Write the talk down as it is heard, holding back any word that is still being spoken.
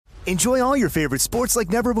Enjoy all your favorite sports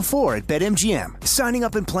like never before at BetMGM. Signing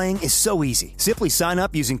up and playing is so easy. Simply sign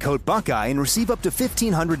up using code Buckeye and receive up to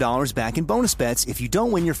 $1,500 back in bonus bets if you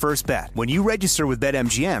don't win your first bet. When you register with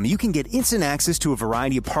BetMGM, you can get instant access to a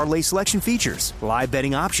variety of parlay selection features, live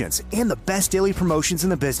betting options, and the best daily promotions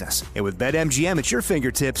in the business. And with BetMGM at your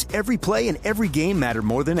fingertips, every play and every game matter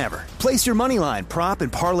more than ever. Place your moneyline, prop,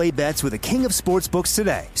 and parlay bets with the king of sportsbooks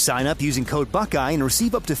today. Sign up using code Buckeye and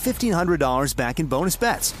receive up to $1,500 back in bonus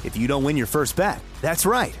bets if you don't win your first bet. That's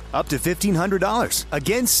right, up to $1,500.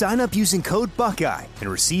 Again, sign up using code Buckeye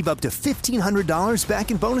and receive up to $1,500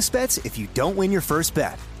 back in bonus bets if you don't win your first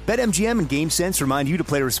bet. BetMGM and GameSense remind you to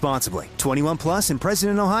play responsibly. 21 plus and present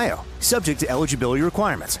in Ohio. Subject to eligibility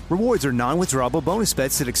requirements. Rewards are non-withdrawable bonus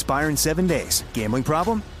bets that expire in 7 days. Gambling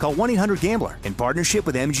problem? Call 1-800-GAMBLER in partnership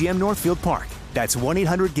with MGM Northfield Park. That's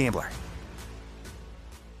 1-800-GAMBLER.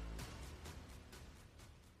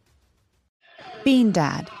 Bean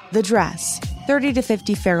Dad, The Dress, 30 to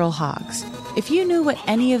 50 Feral Hogs. If you knew what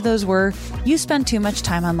any of those were, you spend too much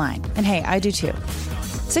time online. And hey, I do too.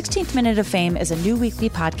 16th Minute of Fame is a new weekly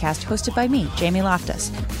podcast hosted by me, Jamie Loftus.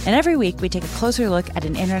 And every week we take a closer look at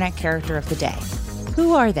an internet character of the day.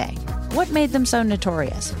 Who are they? What made them so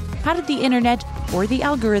notorious? How did the internet, or the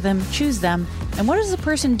algorithm, choose them? And what does a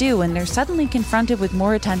person do when they're suddenly confronted with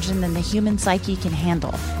more attention than the human psyche can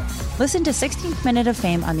handle? Listen to 16th Minute of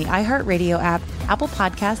Fame on the iHeartRadio app, Apple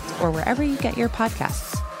Podcasts, or wherever you get your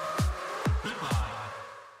podcasts.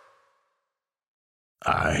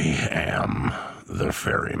 I am the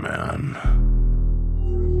ferryman.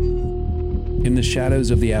 In the shadows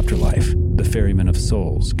of the afterlife, the Ferryman of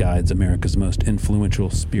Souls guides America's most influential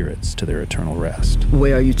spirits to their eternal rest.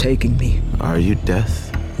 Where are you taking me? Are you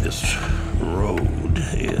death? This road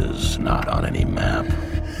is not on any map.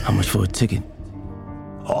 How much for a ticket?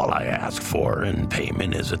 All I ask for in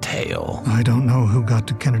payment is a tale. I don't know who got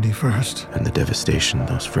to Kennedy first. And the devastation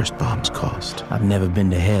those first bombs caused. I've never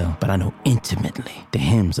been to hell, but I know intimately the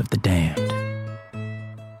hymns of the damned.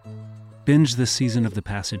 Binge this season of The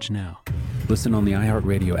Passage now. Listen on the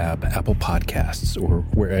iHeartRadio app, Apple Podcasts, or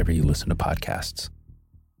wherever you listen to podcasts.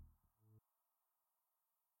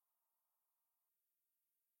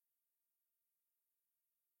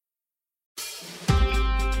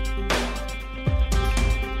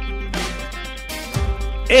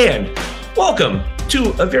 And welcome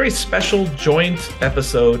to a very special joint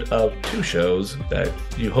episode of two shows that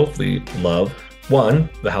you hopefully love. One,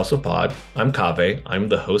 The House of Pod. I'm Kaveh. I'm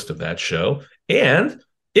the host of that show. And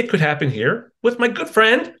It Could Happen Here with my good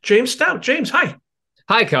friend, James Stout. James, hi.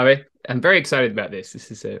 Hi, Kaveh. I'm very excited about this. This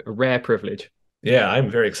is a rare privilege. Yeah, I'm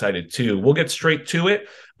very excited too. We'll get straight to it.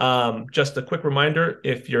 Just a quick reminder,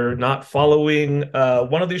 if you're not following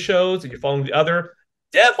one of these shows and you're following the other,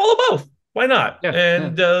 follow both. Why not?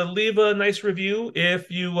 Leave a nice review if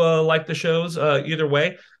you like the shows either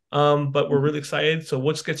way. But we're really excited. So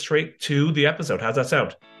let's get straight to the episode. How's that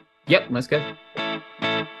sound? Yep, let's go.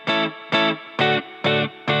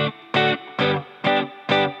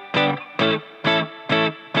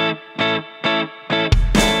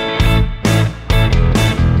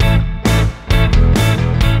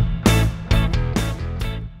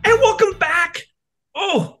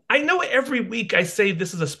 Every week I say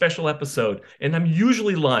this is a special episode, and I'm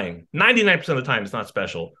usually lying. 99% of the time it's not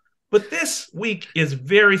special. But this week is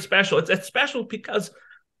very special. It's special because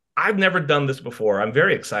I've never done this before. I'm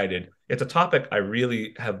very excited. It's a topic I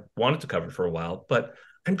really have wanted to cover for a while, but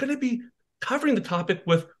I'm going to be covering the topic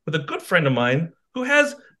with a good friend of mine who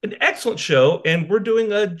has an excellent show, and we're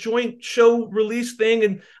doing a joint show release thing,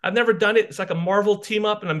 and I've never done it. It's like a Marvel team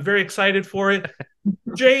up, and I'm very excited for it.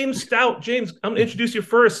 James Stout. James, I'm going to introduce you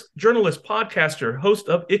first. Journalist, podcaster, host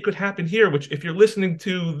of It Could Happen Here, which if you're listening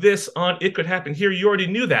to this on It Could Happen Here, you already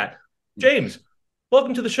knew that. James,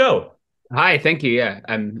 welcome to the show. Hi, thank you. Yeah,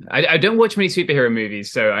 I don't watch many superhero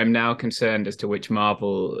movies, so I'm now concerned as to which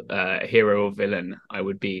Marvel hero or villain I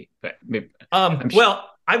would be. But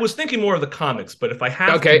I was thinking more of the comics, but if I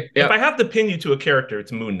have if I have to pin you to a character,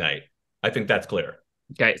 it's Moon Knight. I think that's clear.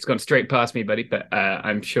 Okay, it's gone straight past me, buddy, but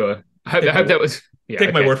I'm sure. I hope that was... Yeah,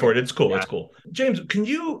 take my word for it. It's cool. Yeah. It's cool. James, can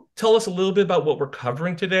you tell us a little bit about what we're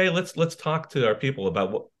covering today? Let's talk to our people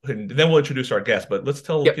about what, and then we'll introduce our guest, but let's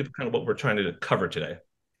tell people kind of what we're trying to cover today.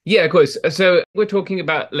 Yeah, of course. So we're talking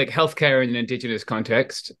about like healthcare in an Indigenous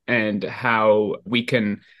context and how we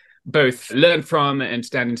can both learn from and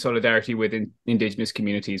stand in solidarity with Indigenous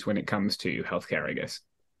communities when it comes to healthcare, I guess.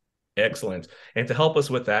 Excellent. And to help us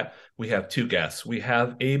with that, we have two guests. We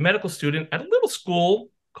have a medical student at a little school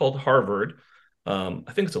called Harvard. I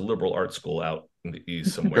think it's a liberal arts school out in the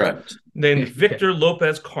East somewhere, Correct. named Victor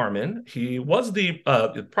Lopez Carmen. He was the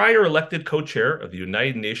prior elected co-chair of the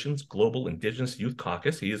United Nations Global Indigenous Youth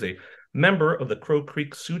Caucus. He is a member of the Crow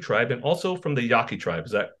Creek Sioux tribe and also from the Yaqui tribe.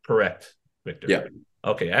 Is that correct, Victor? Yeah.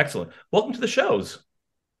 Okay, excellent. Welcome to the shows.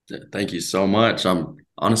 Thank you so much.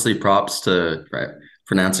 Honestly, props to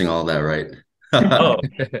pronouncing all that right.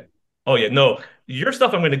 Oh yeah, no, your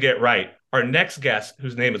stuff I'm going to get right. Our next guest,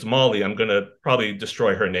 whose name is Molly, I'm going to probably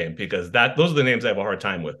destroy her name because those are the names I have a hard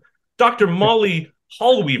time with. Dr. Molly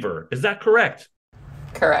Hallweaver, is that correct?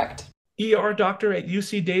 Correct. ER doctor at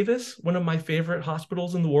UC Davis, one of my favorite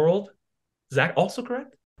hospitals in the world. Is that also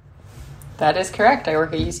correct? That is correct. I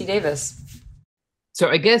work at UC Davis. So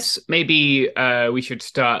I guess maybe we should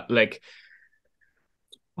start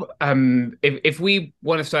if we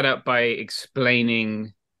want to start out by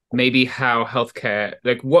explaining maybe how healthcare,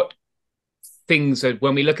 what things are,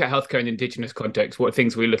 when we look at healthcare in Indigenous context, what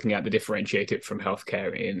things are we looking at that differentiate it from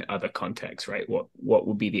healthcare in other contexts, right? What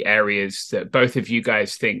would be the areas that both of you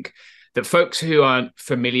guys think that folks who aren't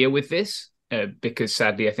familiar with this, because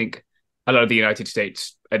sadly, I think a lot of the United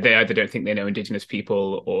States, they either don't think they know Indigenous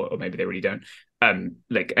people or maybe they really don't. And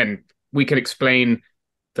we can explain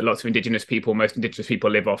that most Indigenous people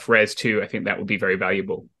live off res too. I think that would be very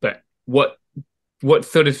valuable. But what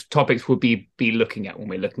sort of topics would be looking at when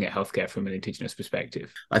we're looking at healthcare from an Indigenous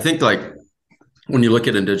perspective? I think when you look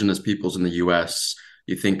at Indigenous peoples in the U.S.,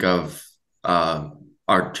 you think of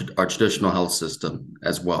our traditional health system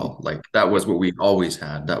as well. Like that was what we've always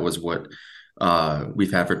had. That was what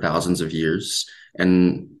we've had for thousands of years.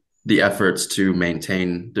 And the efforts to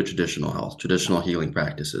maintain the traditional healing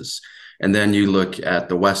practices. And then you look at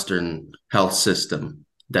the Western health system,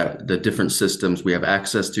 that the different systems we have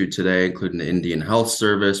access to today, including the Indian Health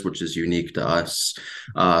Service, which is unique to us,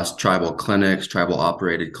 tribal clinics, tribal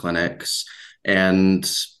operated clinics, and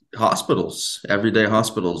hospitals, everyday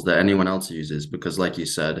hospitals that anyone else uses. Because like you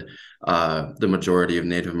said, the majority of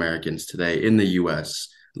Native Americans today in the US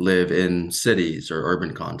live in cities or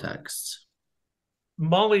urban contexts.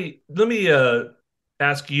 Molly, let me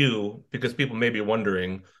ask you, because people may be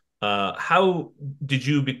wondering, how did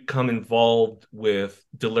you become involved with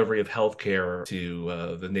delivery of healthcare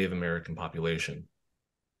to the Native American population?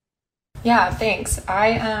 Yeah, thanks.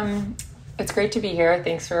 It's great to be here.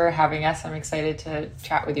 Thanks for having us. I'm excited to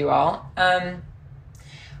chat with you all.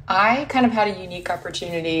 I kind of had a unique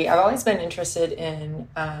opportunity. I've always been interested in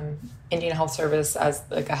Indian Health Service as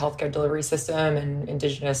like a healthcare delivery system and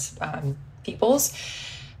Indigenous peoples.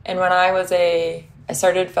 And when I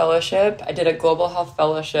started fellowship, I did a global health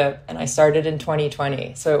fellowship and I started in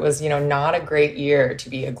 2020. So it was, not a great year to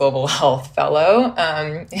be a global health fellow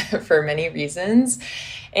for many reasons.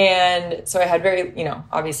 And so I had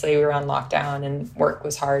obviously we were on lockdown and work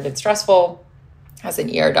was hard and stressful as an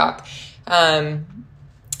ER doc. And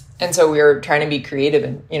so we were trying to be creative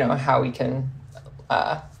in, how we can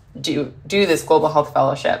do this global health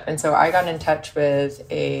fellowship. And so I got in touch with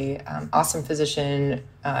a awesome physician,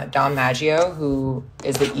 Dom Maggio, who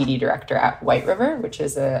is the ED director at White River, which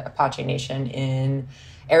is a Apache Nation in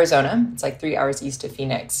Arizona. It's like 3 hours east of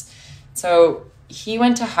Phoenix. So he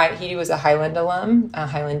was a Highland alum, a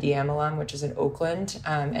Highland DM alum, which is in Oakland,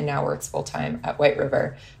 and now works full-time at White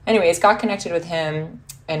River. Anyways, got connected with him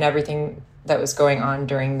and everything that was going on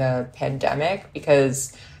during the pandemic,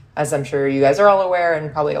 because as I'm sure you guys are all aware,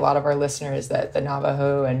 and probably a lot of our listeners, that the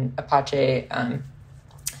Navajo and Apache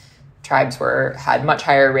tribes had much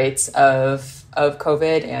higher rates of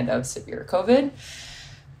COVID and of severe COVID.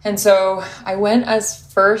 And so I went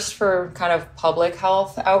as first for kind of public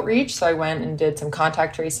health outreach. So I went and did some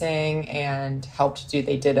contact tracing and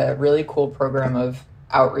they did a really cool program of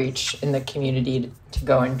outreach in the community to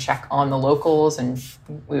go and check on the locals, and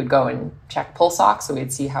we would go and check pulse ox, so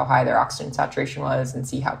we'd see how high their oxygen saturation was and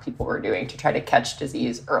see how people were doing to try to catch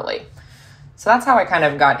disease early. So that's how I kind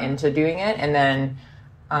of got into doing it, and then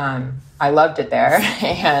I loved it there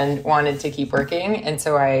and wanted to keep working, and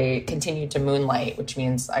so I continued to moonlight, which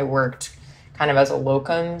means I worked kind of as a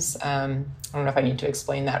locums. I don't know if I need to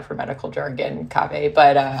explain that for medical jargon, Kave,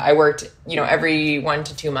 but I worked, every 1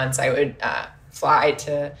 to 2 months I would fly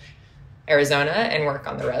to Arizona and work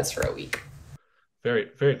on the res for a week. Very,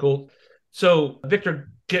 very cool. So, Victor,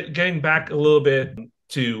 getting back a little bit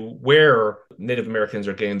to where Native Americans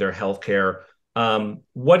are getting their health care,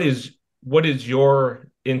 what is your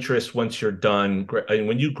interest once you're done?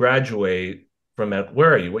 When you graduate from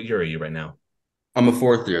where are you? What year are you right now? I'm a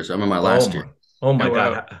fourth year, so I'm in my last year. Oh my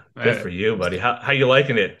God. Wow. Good for you, buddy. How you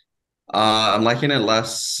liking it? I'm liking it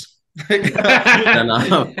less. You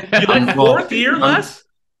like fourth year less?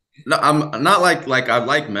 No, I'm not like I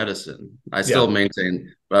like medicine. I still Yeah.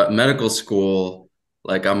 maintain, but medical school,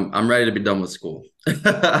 like I'm ready to be done with school. You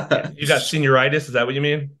got senioritis, is that what you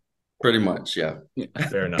mean? Pretty much, yeah. Fair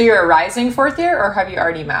So enough. you're a rising fourth year, or have you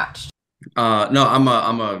already matched? No, I'm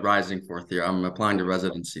a rising fourth year. I'm applying to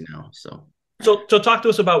residency now. So So talk to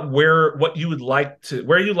us about where you'd like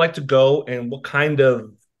to go and what kind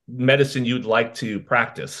of medicine you'd like to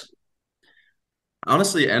practice.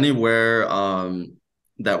 honestly, anywhere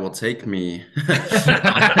that will take me because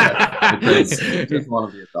I just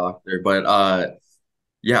want to be a doctor. But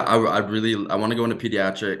yeah, I want to go into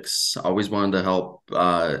pediatrics. I always wanted to help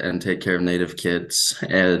and take care of Native kids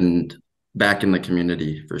and back in the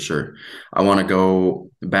community for sure. I want to go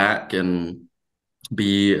back and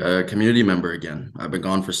be a community member again. I've been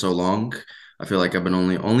gone for so long. I feel like I've been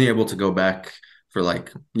only able to go back for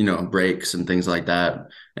like, breaks and things like that.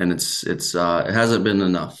 And it hasn't been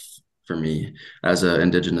enough for me as an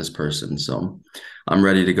Indigenous person. So I'm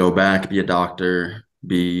ready to go back, be a doctor,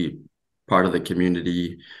 be part of the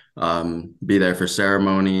community, be there for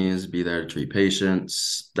ceremonies, be there to treat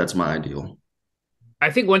patients. That's my ideal. I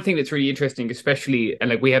think one thing that's really interesting, especially, and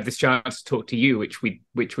like we have this chance to talk to you, which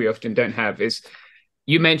we often don't have, is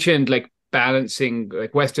you mentioned like balancing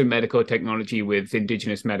like Western medical technology with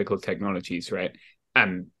Indigenous medical technologies, right?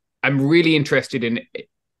 I'm really interested in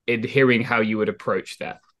hearing how you would approach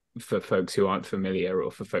that for folks who aren't familiar, or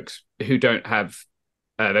for folks who don't have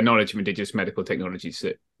the knowledge of Indigenous medical technologies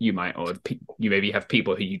that you might, or you maybe have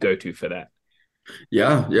people who you go to for that.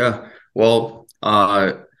 Yeah, yeah. Well,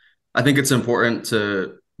 I think it's important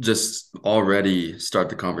to just already start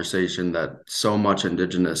the conversation that so much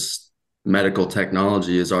Indigenous medical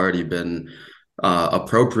technology has already been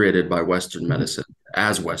appropriated by Western medicine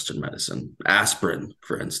as Western medicine. Aspirin,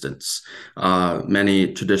 for instance,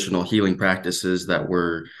 many traditional healing practices that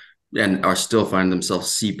were and are still find themselves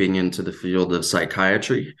seeping into the field of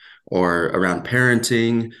psychiatry or around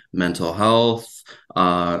parenting, mental health,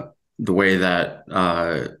 the way that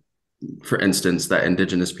for instance, that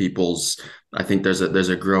Indigenous peoples, I think there's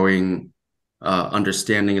a growing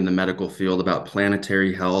understanding in the medical field about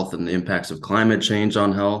planetary health and the impacts of climate change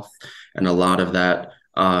on health, and a lot of that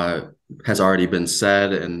has already been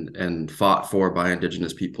said and fought for by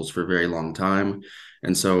Indigenous peoples for a very long time,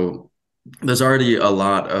 and so there's already a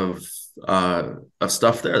lot of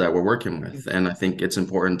stuff there that we're working with, and I think it's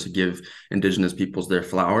important to give Indigenous peoples their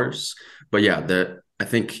flowers. But yeah, I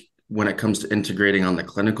think when it comes to integrating on the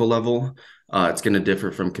clinical level, it's going to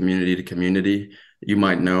differ from community to community. You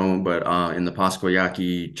might know, but in the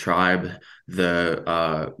Pasco-Yaqui tribe,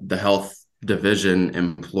 the health division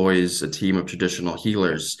employs a team of traditional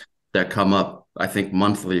healers that come up, I think,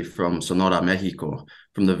 monthly from Sonora, Mexico,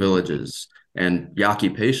 from the villages. And Yaqui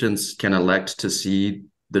patients can elect to see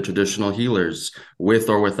the traditional healers with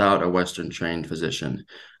or without a Western trained physician.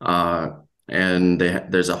 And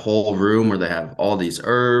there's a whole room where they have all these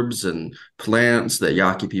herbs and plants that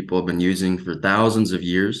Yaqui people have been using for thousands of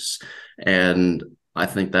years. And I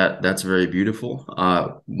think that that's very beautiful.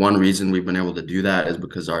 One reason we've been able to do that is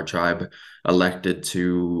because our tribe elected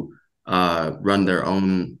to run their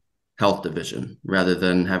own health division rather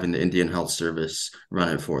than having the Indian Health Service run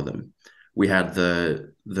it for them. We had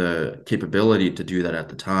the capability to do that at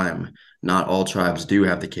the time. Not all tribes do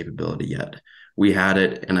have the capability yet. We had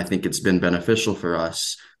it, and I think it's been beneficial for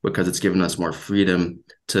us because it's given us more freedom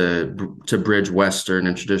to bridge Western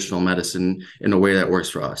and traditional medicine in a way that works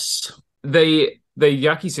for us. The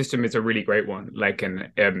Yaqui system is a really great one.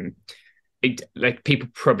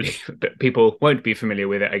 People won't be familiar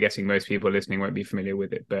with it. I'm guessing most people listening won't be familiar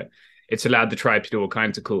with it, but it's allowed the tribe to do all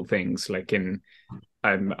kinds of cool things.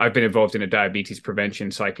 I've been involved in a diabetes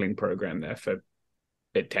prevention cycling program there for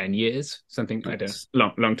 10 years, something. I don't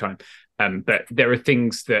know, long time. But there are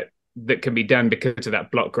things that can be done because of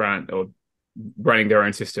that block grant or running their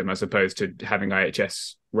own system as opposed to having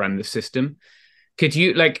IHS run the system. Could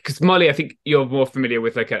you, because Molly, I think you're more familiar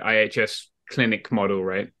with like an IHS clinic model,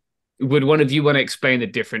 right? Would one of you want to explain the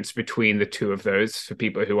difference between the two of those for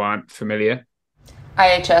people who aren't familiar?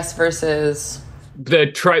 IHS versus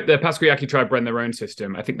the Pasco-Yaqui tribe run their own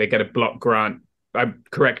system. I think they get a block grant.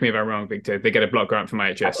 Correct me if I'm wrong, Victor. They get a block grant from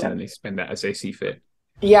IHS and then they spend that as they see fit.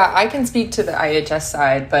 Yeah, I can speak to the IHS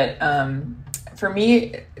side, but for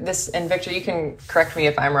me, and Victor, you can correct me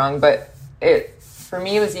if I'm wrong, but for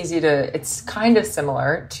me, it was it's kind of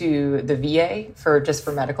similar to the VA for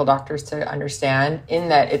medical doctors to understand, in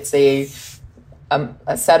that it's a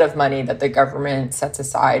set of money that the government sets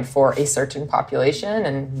aside for a certain population,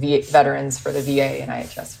 and veterans for the VA and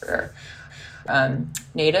IHS for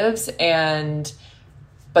natives. And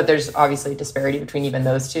But there's obviously disparity between even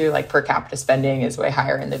those two. Like per capita spending is way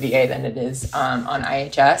higher in the VA than it is on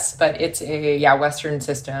IHS. But it's a Western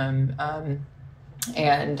system,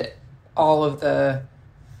 and all of the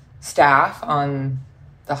staff on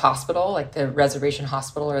the hospital, like the reservation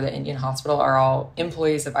hospital or the Indian hospital, are all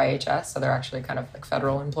employees of IHS. So they're actually kind of like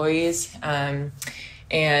federal employees.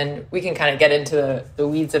 And we can kind of get into the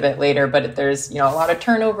weeds of it later, but there's, a lot of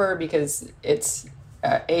turnover because it's,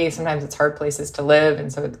 sometimes it's hard places to live.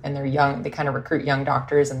 And they're young, they kind of recruit young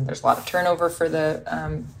doctors, and there's a lot of turnover for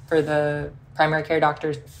the primary care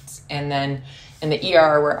doctors. And then in the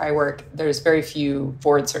ER where I work, there's very few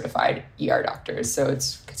board certified ER doctors. So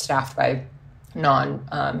it's staffed by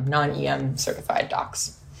non-EM certified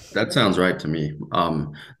docs. That sounds right to me.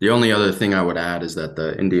 The only other thing I would add is that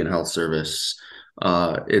the Indian Health Service,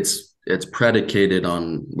 it's predicated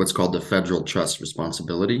on what's called the federal trust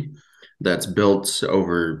responsibility that's built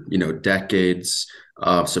over, decades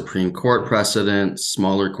of Supreme Court precedents,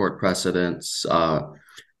 smaller court precedents,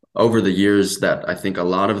 over the years, that I think a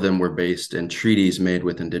lot of them were based in treaties made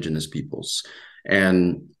with Indigenous peoples.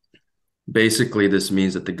 And basically, this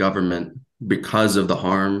means that the government, because of the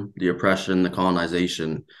harm, the oppression, the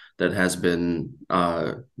colonization that has been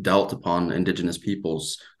dealt upon Indigenous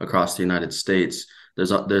peoples across the United States,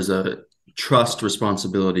 there's a trust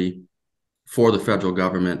responsibility for the federal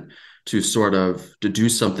government to do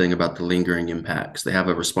something about the lingering impacts. They have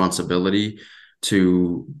a responsibility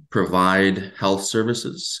to provide health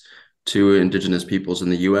services to Indigenous peoples in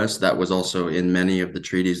the U.S. That was also in many of the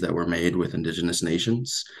treaties that were made with Indigenous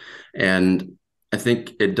nations. And I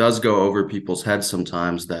think it does go over people's heads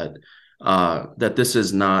sometimes that this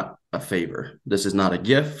is not a favor. This is not a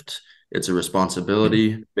gift. It's a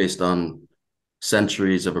responsibility based on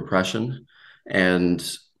centuries of oppression. And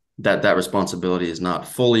that responsibility is not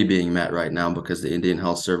fully being met right now because the Indian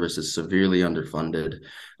Health Service is severely underfunded.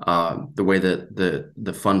 The way that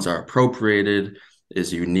the funds are appropriated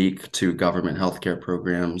is unique to government healthcare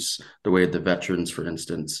programs. The way the veterans, for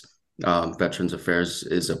instance, Veterans Affairs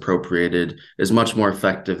is appropriated is much more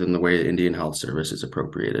effective than the way Indian Health Service is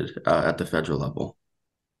appropriated at the federal level.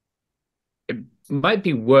 It might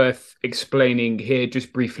be worth explaining here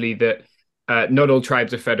just briefly that not all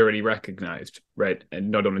tribes are federally recognized, right?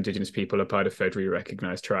 And not all Indigenous people are part of federally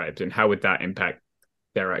recognized tribes. And how would that impact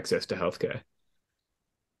their access to healthcare?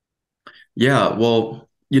 Yeah, well,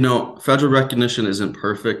 federal recognition isn't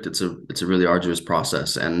perfect. It's a really arduous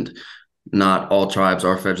process, and not all tribes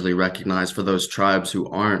are federally recognized. For those tribes who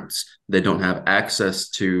aren't, they don't have access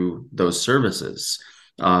to those services.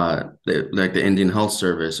 Like the Indian Health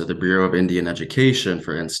Service or the Bureau of Indian Education,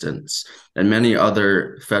 for instance, and many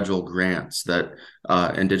other federal grants that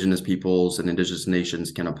Indigenous peoples and Indigenous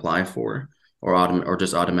nations can apply for or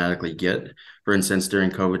just automatically get. For instance,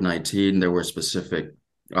 during COVID-19, there were specific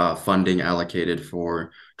funding allocated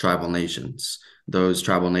for tribal nations. Those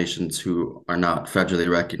tribal nations who are not federally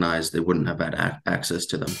recognized, they wouldn't have had access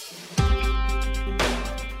to them.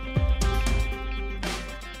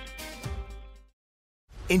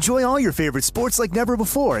 Enjoy all your favorite sports like never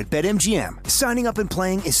before at BetMGM. Signing up and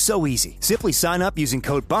playing is so easy. Simply sign up using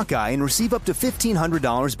code Buckeye and receive up to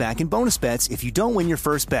 $1,500 back in bonus bets if you don't win your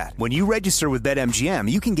first bet. When you register with BetMGM,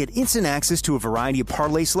 you can get instant access to a variety of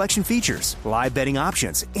parlay selection features, live betting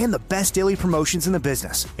options, and the best daily promotions in the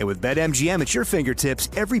business. And with BetMGM at your fingertips,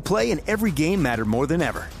 every play and every game matter more than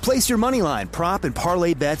ever. Place your moneyline, prop, and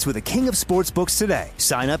parlay bets with the king of sportsbooks today.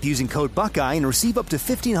 Sign up using code Buckeye and receive up to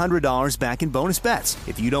 $1,500 back in bonus bets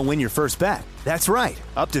if you don't win your first bet. That's right,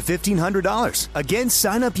 up to $1,500. Again,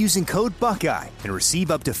 sign up using code Buckeye and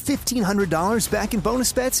receive up to $1,500 back in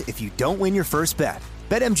bonus bets if you don't win your first bet.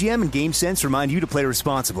 BetMGM and GameSense remind you to play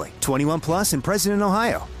responsibly. 21 plus and present in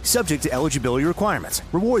Ohio. Subject to eligibility requirements.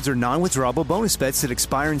 Rewards are non-withdrawable bonus bets that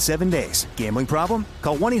expire in 7 days. Gambling problem?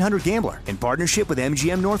 Call 1-800-GAMBLER in partnership with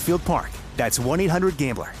MGM Northfield Park. That's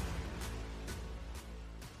 1-800-GAMBLER.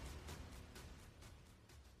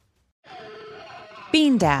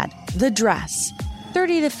 Bean Dad, The Dress,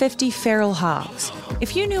 30 to 50 Feral Hogs.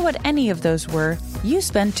 If you knew what any of those were, you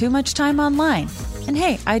spend too much time online. And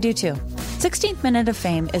hey, I do too. 16th Minute of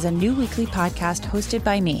Fame is a new weekly podcast hosted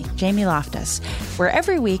by me, Jamie Loftus, where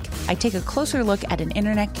every week I take a closer look at an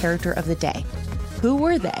internet character of the day. Who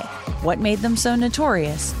were they? What made them so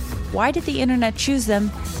notorious? Why did the internet choose them?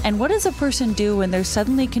 And what does a person do when they're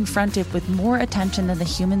suddenly confronted with more attention than the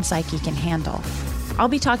human psyche can handle? I'll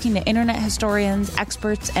be talking to internet historians,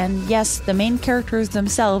 experts, and yes, the main characters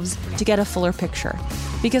themselves to get a fuller picture.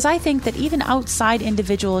 Because I think that even outside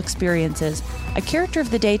individual experiences, a character of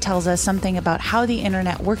the day tells us something about how the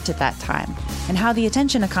internet worked at that time, and how the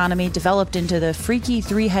attention economy developed into the freaky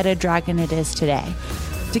three-headed dragon it is today.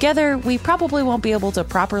 Together, we probably won't be able to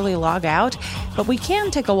properly log out, but we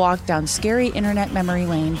can take a walk down scary internet memory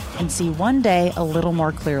lane and see one day a little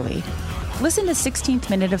more clearly. Listen to 16th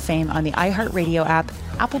Minute of Fame on the iHeartRadio app,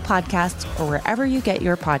 Apple Podcasts, or wherever you get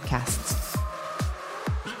your podcasts.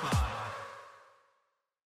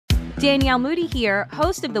 Danielle Moody here,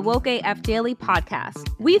 host of the Woke AF Daily podcast.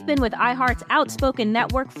 We've been with iHeart's Outspoken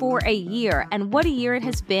Network for a year, and what a year it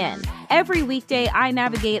has been. Every weekday, I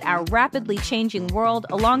navigate our rapidly changing world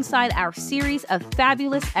alongside our series of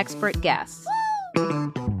fabulous expert guests.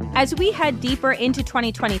 As we head deeper into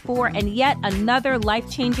 2024 and yet another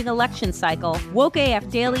life-changing election cycle, Woke AF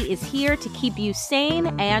Daily is here to keep you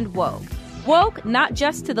sane and woke. Woke not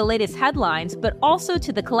just to the latest headlines, but also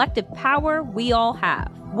to the collective power we all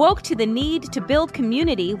have. Woke to the need to build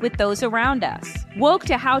community with those around us. Woke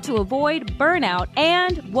to how to avoid burnout,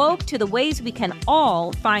 and woke to the ways we can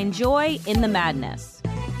all find joy in the madness.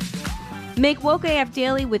 Make Woke AF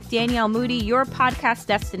Daily with Danielle Moody your podcast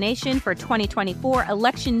destination for 2024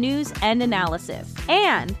 election news and analysis.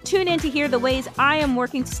 And tune in to hear the ways I am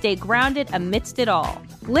working to stay grounded amidst it all.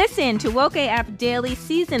 Listen to Woke AF Daily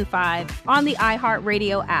Season 5 on the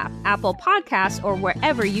iHeartRadio app, Apple Podcasts, or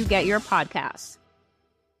wherever you get your podcasts.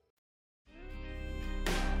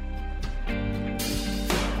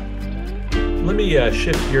 Let me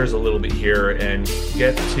shift gears a little bit here and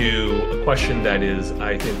get to a question that is,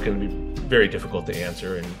 I think, going to be very difficult to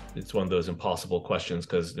answer. And it's one of those impossible questions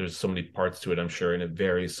because there's so many parts to it, I'm sure, and it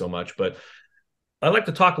varies so much. But I'd like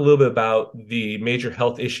to talk a little bit about the major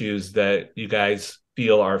health issues that you guys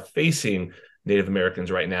feel are facing Native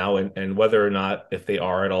Americans right now, and whether or not, if they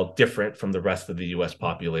are at all different from the rest of the U.S.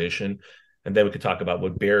 population. And then we could talk about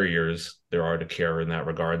what barriers there are to care in that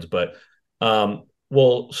regards. But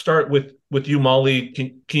we'll start with you, Molly.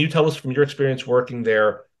 Can you tell us from your experience working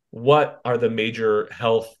there, what are the major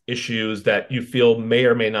health issues that you feel may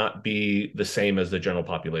or may not be the same as the general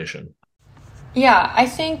population? Yeah, I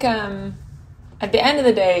think at the end of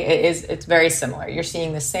the day, it's very similar. You're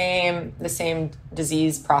seeing the same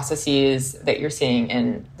disease processes that you're seeing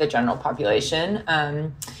in the general population,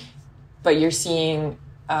 but you're seeing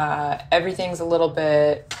everything's a little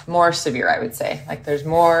bit more severe, I would say. Like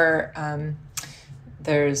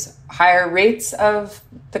there's higher rates of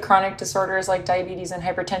the chronic disorders like diabetes and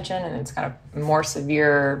hypertension, and it's kind of more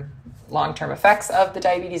severe long-term effects of the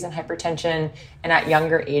diabetes and hypertension, and at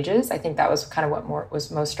younger ages. I think that was kind of what was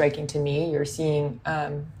most striking to me. You're seeing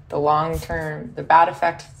the long-term bad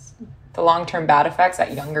effects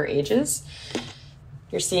at younger ages.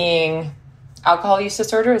 You're seeing alcohol use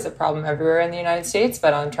disorder is a problem everywhere in the United States,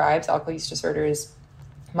 but on tribes, alcohol use disorder is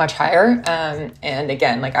much higher. And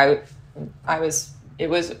again, like it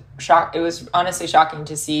was honestly shocking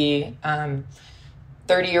to see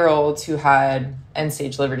 30-year-olds who had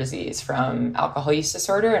end-stage liver disease from alcohol use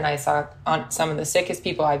disorder. And I saw some of the sickest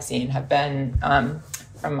people I've seen have been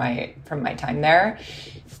from my time there.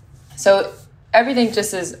 So everything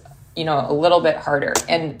just is, a little bit harder.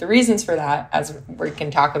 And the reasons for that, as we can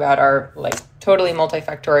talk about, are like totally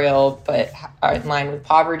multifactorial, but are in line with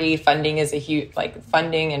poverty. Funding is a huge,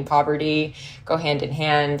 funding and poverty go hand in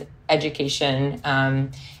hand. Education,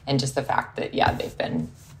 and just the fact that, they've been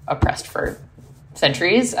oppressed for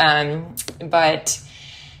centuries. But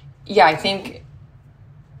I think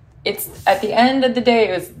it's, at the end of the day,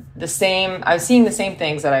 it was the same. I was seeing the same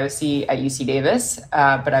things that I would see at UC Davis,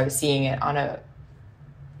 but I was seeing it on a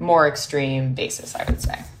more extreme basis, I would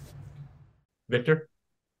say. Victor?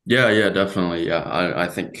 Yeah, definitely. Yeah, I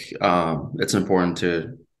think it's important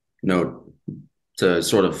to note, to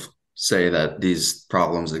sort of say that these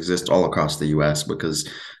problems exist all across the U.S. because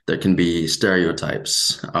there can be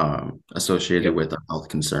stereotypes associated with our health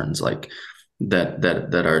concerns, like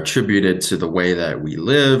that are attributed to the way that we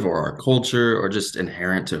live or our culture or just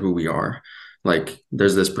inherent to who we are. Like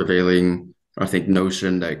there's this prevailing, I think,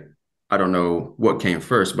 notion that, I don't know what came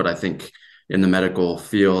first, but I think in the medical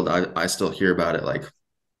field, I still hear about it, like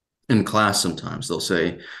in class sometimes they'll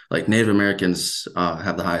say like Native Americans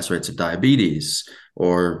have the highest rates of diabetes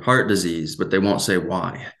or heart disease, but they won't say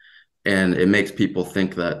why. And it makes people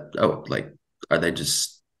think that, are they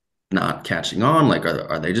just not catching on? Like,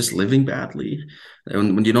 are they just living badly?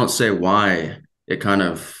 And when you don't say why, it kind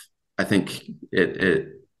of, I think it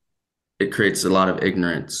creates a lot of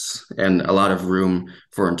ignorance and a lot of room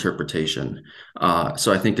for interpretation.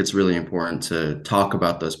 So I think it's really important to talk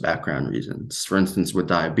about those background reasons. For instance, with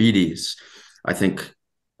diabetes, I think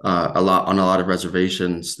on a lot of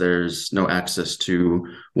reservations, there's no access to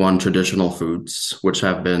traditional foods, which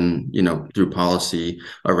have been, through policy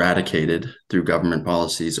eradicated through government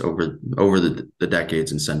policies over the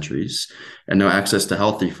decades and centuries, and no access to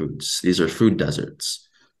healthy foods. These are food deserts.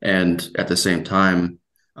 And at the same time,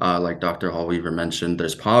 like Dr. Hallweaver mentioned,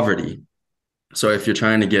 there's poverty. So if you're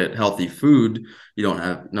trying to get healthy food, you don't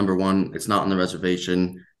have, number one, it's not on the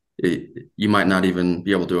reservation. You might not even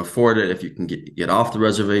be able to afford it if you can get off the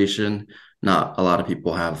reservation. Not a lot of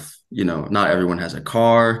people have, not everyone has a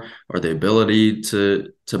car or the ability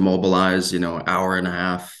to mobilize, hour and a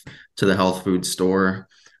half to the health food store.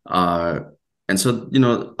 And so,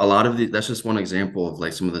 a lot of that's just one example of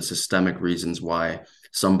like some of the systemic reasons why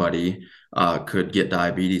somebody could get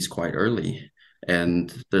diabetes quite early.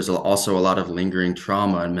 And there's also a lot of lingering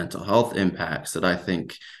trauma and mental health impacts that I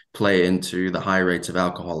think play into the high rates of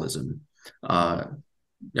alcoholism. A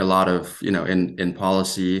lot of, in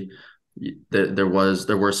policy, there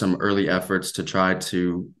were some early efforts to try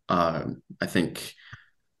to,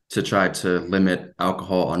 to try to limit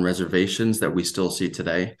alcohol on reservations that we still see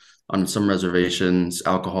today. On some reservations,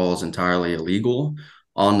 alcohol is entirely illegal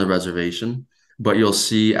on the reservation, but you'll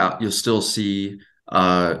still see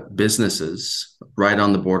businesses right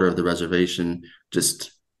on the border of the reservation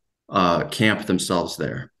just camp themselves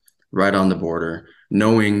there, right on the border,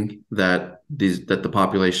 knowing that the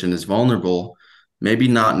population is vulnerable, maybe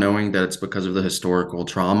not knowing that it's because of the historical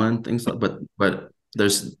trauma and things like, but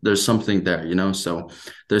there's something there, so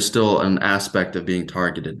there's still an aspect of being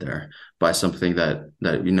targeted there by something that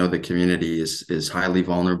the community is highly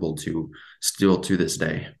vulnerable to still to this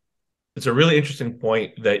day. It's a really interesting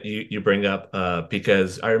point that you bring up,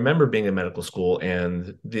 because I remember being in medical school,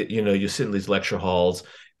 and you sit in these lecture halls,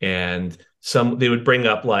 and they would bring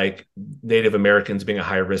up like Native Americans being a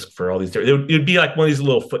higher risk for all these. It would be like one of these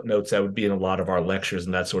little footnotes that would be in a lot of our lectures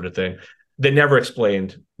and that sort of thing. They never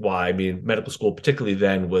explained why. I mean, medical school, particularly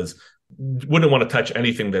then, wouldn't want to touch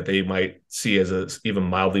anything that they might see as a even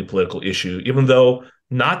mildly political issue, even though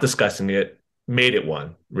not discussing it made it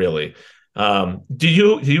one, really.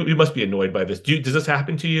 You must be annoyed by this. Does this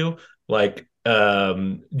happen to you? Like, are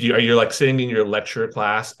you like sitting in your lecture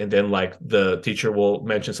class, and then like the teacher will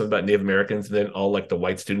mention something about Native Americans, and then all like the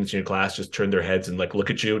white students in your class just turn their heads and like look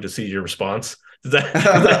at you to see your response? Yeah,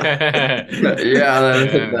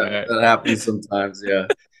 that happens sometimes. Yeah.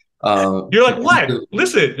 You're like, what?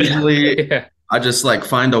 Listen. Usually, I just like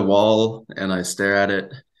find a wall and I stare at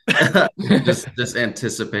it, just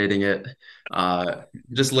anticipating it,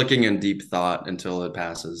 just looking in deep thought until it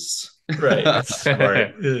passes. Right. It's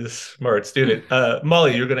smart. It's smart student.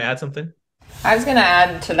 Molly, you're going to add something? I was going to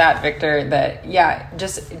add to that, Victor, that,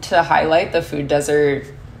 just to highlight the food desert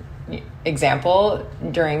example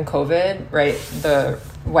during COVID, right? The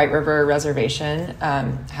White River Reservation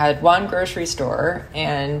had one grocery store,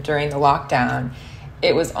 and during the lockdown,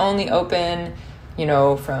 it was only open,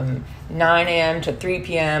 from 9 a.m. to 3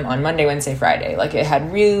 p.m. on Monday, Wednesday, Friday. Like, it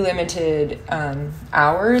had really limited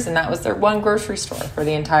hours, and that was their one grocery store for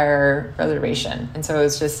the entire reservation. And so it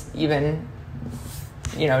was just even,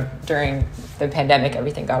 during the pandemic,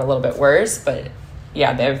 everything got a little bit worse. But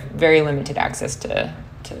yeah, they have very limited access to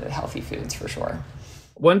healthy foods for sure.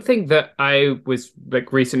 One thing that I was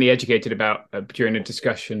like recently educated about during a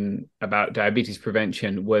discussion about diabetes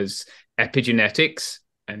prevention was epigenetics.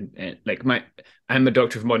 And like I'm a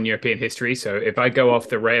doctor of modern European history, so if I go off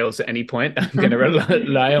the rails at any point, I'm going to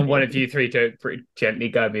rely on one of you three to gently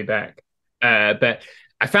guide me back. But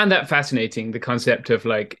I found that fascinating, the concept of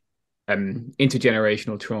like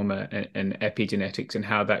intergenerational trauma and epigenetics and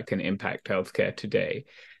how that can impact healthcare today.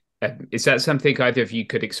 Is that something either of you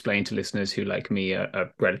could explain to listeners who, like me,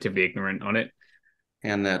 are relatively ignorant on it?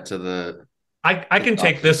 Hand that to the... I can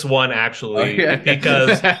take this one, actually,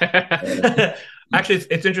 because... Actually,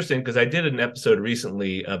 it's interesting because I did an episode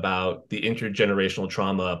recently about the intergenerational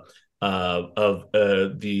trauma of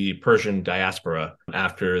the Persian diaspora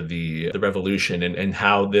after the revolution, and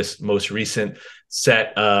how this most recent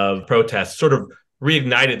set of protests sort of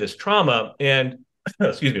reignited this trauma. And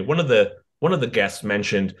excuse me, one of the guests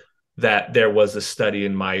mentioned that there was a study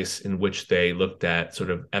in mice in which they looked at sort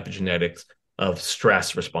of epigenetics of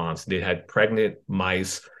stress response. They had pregnant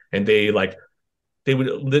mice, and they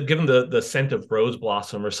would give them the scent of rose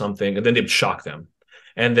blossom or something, and then they'd shock them.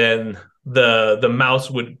 And then the mouse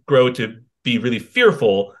would grow to be really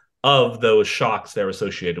fearful of those shocks that were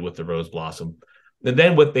associated with the rose blossom. And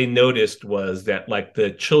then what they noticed was that like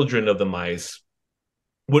the children of the mice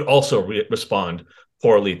would also respond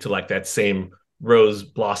poorly to like that same rose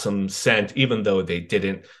blossom scent, even though they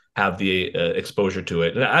didn't have the exposure to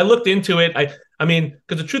it. And I looked into it. I mean,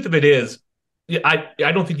 because the truth of it is, I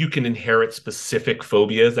don't think you can inherit specific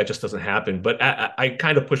phobias. That just doesn't happen. But I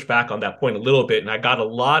kind of pushed back on that point a little bit, and I got a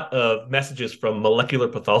lot of messages from molecular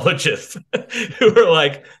pathologists who were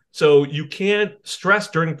like, "So you can't stress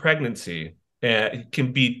during pregnancy. It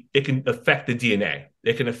can affect the DNA,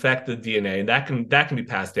 It can affect the DNA, and that can be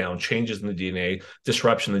passed down, changes in the DNA,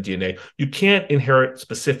 disruption in the DNA. You can't inherit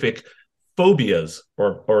specific phobias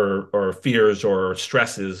or fears or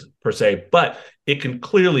stresses per se, but it can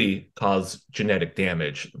clearly cause genetic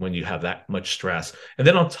damage when you have that much stress. And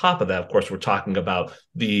then on top of that, of course, we're talking about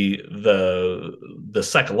the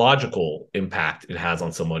psychological impact it has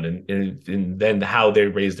on someone, and then how they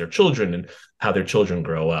raise their children and how their children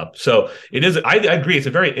grow up. So it is. I agree. It's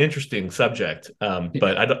a very interesting subject,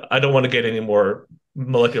 but I don't want to get any more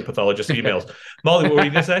molecular pathologist emails. Molly, what were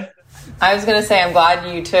you going to say? I was going to say, I'm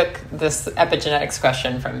glad you took this epigenetics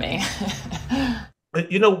question from me.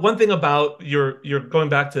 One thing about you're going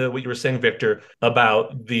back to what you were saying, Victor,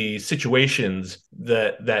 about the situations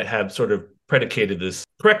that have sort of predicated this.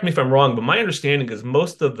 Correct me if I'm wrong, but my understanding is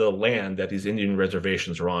most of the land that these Indian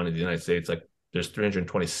reservations are on in the United States, like there's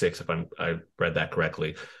 326, if I read that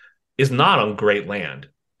correctly, is not on great land.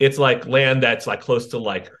 It's like land that's like close to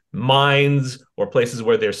like mines or places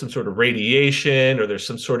where there's some sort of radiation or there's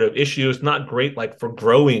some sort of issue. It's not great like for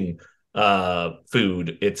growing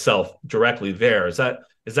food itself directly there. Is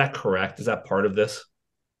that correct? Is that part of this?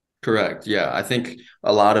 Correct. Yeah, I think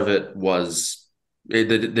a lot of it was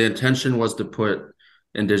the intention was to put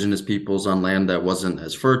indigenous peoples on land that wasn't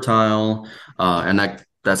as fertile, and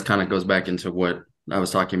that's kind of goes back into what I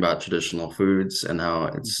was talking about, traditional foods and how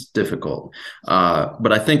it's difficult.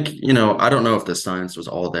 But I think, I don't know if the science was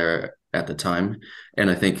all there at the time. And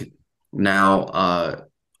I think now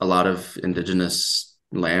a lot of indigenous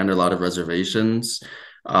land, or a lot of reservations,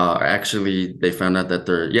 actually they found out that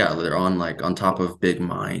they're on like on top of big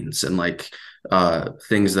mines and like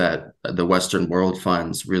things that the Western world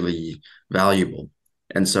finds really valuable.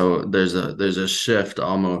 And so there's a shift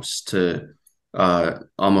almost to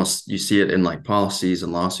almost you see it in like policies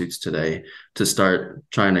and lawsuits today to start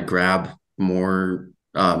trying to grab more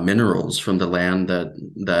minerals from the land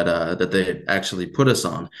that they actually put us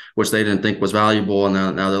on, which they didn't think was valuable,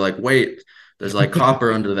 and now they're like, wait, there's like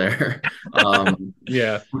copper under there.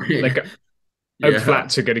 Yeah, like Oak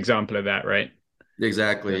Flat's a good example of that, right?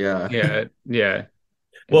 Exactly. Yeah.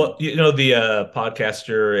 Well, the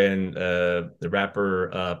podcaster and the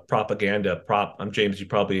rapper Propaganda. I'm James. You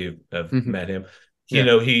probably have met him.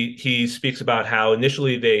 He speaks about how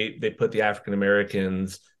initially they put the African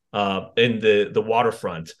Americans in the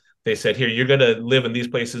waterfront. They said, here, you're going to live in these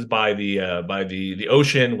places by the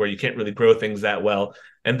ocean where you can't really grow things that well.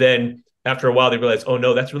 And then after a while, they realized, oh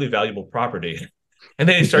no, that's really valuable property. And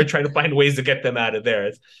then they started trying to find ways to get them out of there.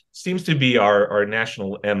 It seems to be our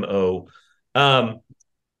national MO.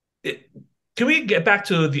 Can we get back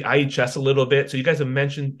to the IHS a little bit? So you guys have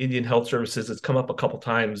mentioned Indian Health Services. It's come up a couple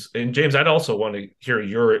times. And James, I'd also want to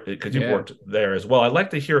hear because you've worked there as well. I'd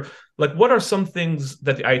like to hear, like, what are some things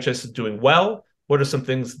that the IHS is doing well? What are some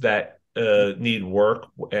things that need work,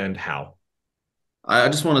 and how? I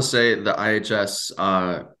just want to say the IHS,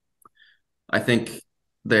 I think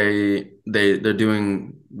they're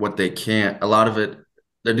doing what they can. A lot of it,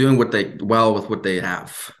 they're doing with what they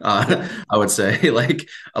have. I would say like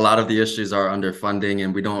a lot of the issues are underfunding,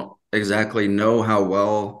 and we don't exactly know how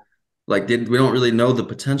well, we don't really know the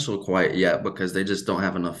potential quite yet because they just don't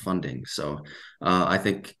have enough funding. So I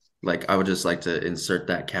think like I would just like to insert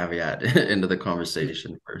that caveat into the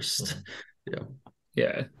conversation first.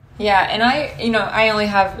 Yeah. Yeah, and I only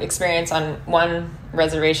have experience on one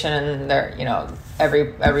reservation, and there,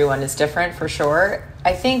 everyone is different for sure.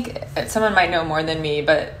 I think someone might know more than me,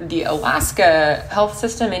 but the Alaska health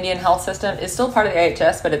system, Indian health system, is still part of the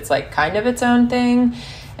IHS, but it's like kind of its own thing,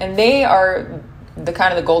 and they are the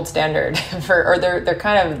kind of the gold standard they're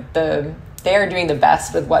kind of they are doing the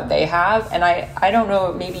best with what they have. And I don't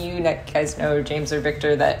know, maybe you guys know, James or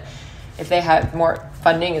Victor, that if they have more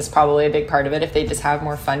funding is probably a big part of it, if they just have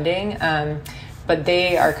more funding. But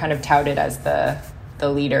they are kind of touted as the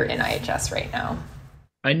leader in IHS right now.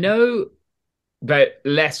 I know but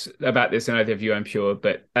less about this than either of you, I'm sure.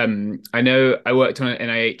 But I know I worked on an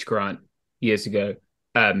NIH grant years ago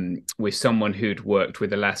with someone who'd worked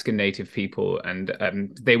with Alaskan Native people.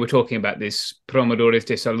 And they were talking about this Promotores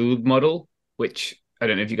de Salud model, which I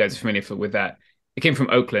don't know if you guys are familiar with that. It came from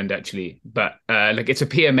Oakland, actually, but it's a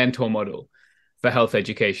peer mentor model for health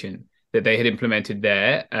education that they had implemented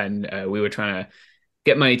there. And we were trying to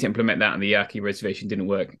get money to implement that on the Yaqui reservation. Didn't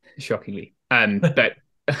work, shockingly. But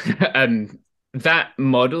that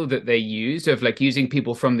model that they used of like using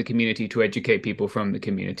people from the community to educate people from the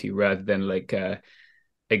community rather than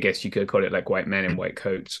I guess you could call it like white men in white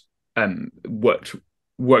coats,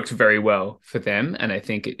 worked very well for them. And I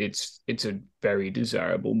think it's a very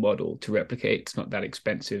desirable model to replicate. It's not that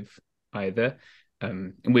expensive either.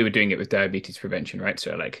 And we were doing it with diabetes prevention, right?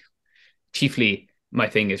 So like chiefly my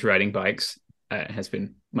thing is riding bikes. It has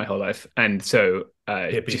been my whole life, and so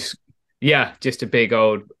just a big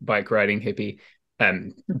old bike riding hippie.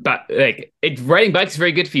 But like riding bikes is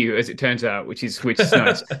very good for you, as it turns out, which is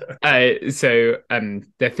nice.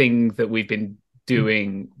 The thing that we've been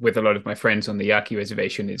doing with a lot of my friends on the Yaqui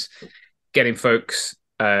reservation is getting folks,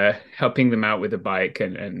 helping them out with a bike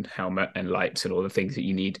and helmet and lights and all the things that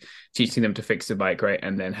you need, teaching them to fix the bike right,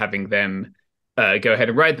 and then having them go ahead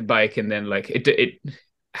and ride the bike, and then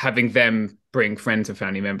having them bring friends and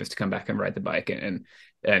family members to come back and ride the bike and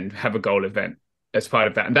have a goal event as part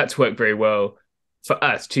of that. And that's worked very well for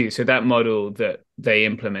us too. So that model that they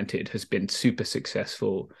implemented has been super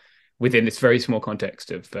successful within this very small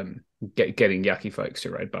context of getting Yaqui folks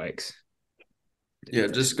to ride bikes. Yeah,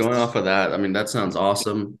 just going off of that, I mean, that sounds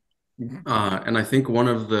awesome. And I think one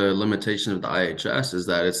of the limitations of the IHS is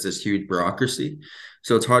that it's this huge bureaucracy.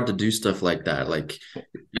 So it's hard to do stuff like that. Like,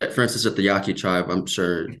 for instance, at the Yaqui tribe, I'm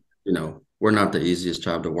sure, we're not the easiest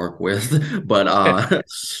tribe to work with, but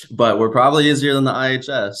we're probably easier than the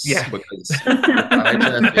IHS. Yeah. Because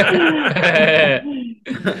IHS,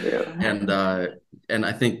 and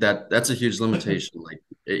I think that's a huge limitation. Like,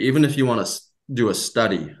 even if you want to do a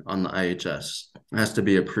study on the IHS, it has to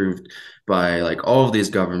be approved by like all of these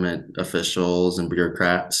government officials and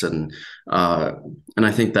bureaucrats, and I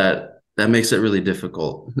think that makes it really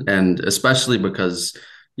difficult, and especially because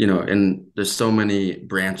and there's so many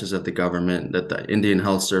branches of the government that the Indian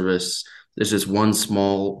Health Service is just one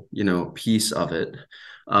small piece of it,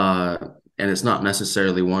 and it's not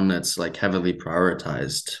necessarily one that's like heavily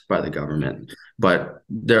prioritized by the government. But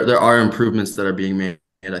there are improvements that are being made.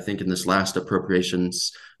 And I think in this last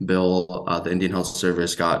appropriations bill, the Indian Health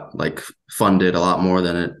Service got like funded a lot more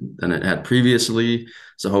than it had previously.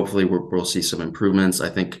 So hopefully we'll see some improvements. I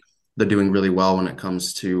think they're doing really well when it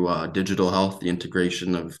comes to digital health, the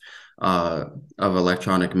integration of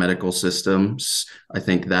electronic medical systems. I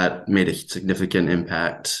think that made a significant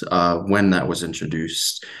impact when that was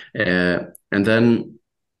introduced. And then,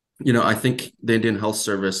 I think the Indian Health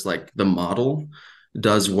Service, like the model,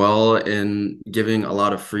 does well in giving a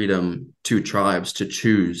lot of freedom to tribes to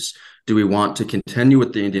choose. Do we want to continue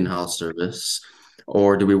with the Indian Health Service,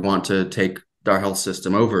 or do we want to take our health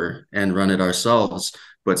system over and run it ourselves,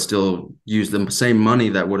 but still use the same money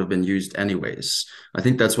that would have been used anyways? I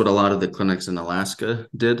think that's what a lot of the clinics in Alaska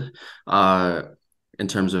did, in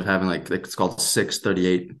terms of having like it's called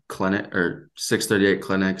 638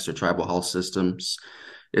 clinics or tribal health systems.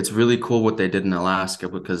 It's really cool what they did in Alaska,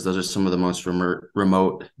 because those are some of the most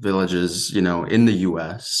remote villages, in the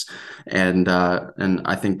U.S. And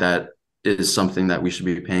I think that is something that we should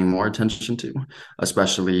be paying more attention to,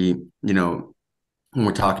 especially, when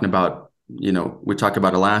we're talking about, we talk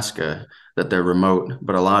about Alaska, that they're remote,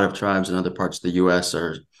 but a lot of tribes in other parts of the U.S.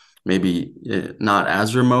 are maybe not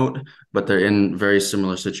as remote, but they're in very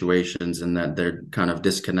similar situations in that they're kind of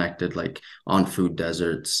disconnected, like on food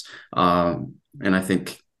deserts. And I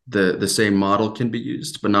think the same model can be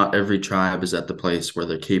used, but not every tribe is at the place where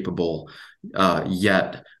they're capable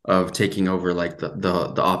yet of taking over like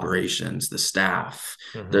the operations, the staff.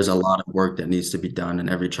 Mm-hmm. There's a lot of work that needs to be done, and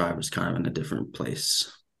every tribe is kind of in a different place.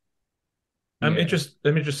 I'm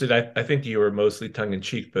interested. I think you were mostly tongue in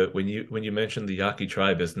cheek, but when you mentioned the Yaqui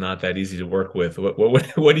tribe is not that easy to work with,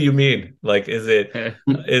 what do you mean? Like, is there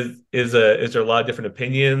a lot of different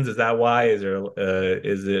opinions? Is that why? Why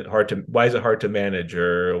is it hard to manage,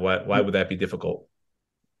 or why would that be difficult?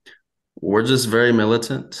 We're just very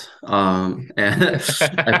militant, and I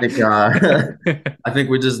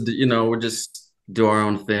think we just we just do our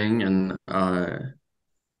own thing, and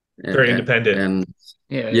very independent. And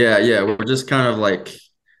yeah, we're just kind of like,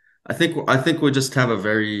 I think we just have a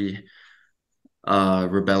very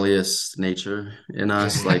rebellious nature in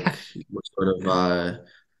us. Like, we're sort of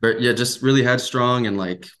just really headstrong, and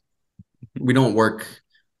like we don't work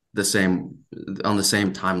on the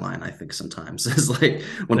same timeline. I think sometimes it's like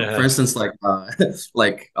when, for instance, like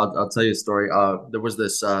I'll tell you a story. There was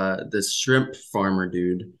this shrimp farmer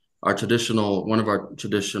dude, one of our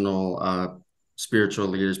traditional spiritual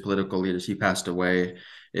leaders, political leaders. He passed away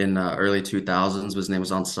in early 2000s. His name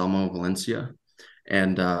was Anselmo Valencia,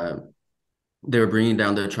 and they're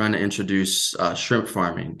trying to introduce shrimp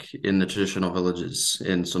farming in the traditional villages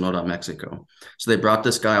in Sonora, Mexico. So they brought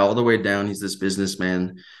this guy all the way down. He's this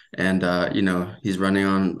businessman, and he's running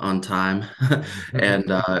on time, and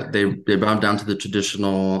they brought him down to the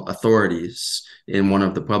traditional authorities in one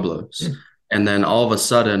of the pueblos, and then all of a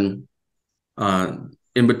sudden,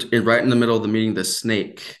 right in the middle of the meeting,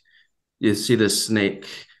 you see this snake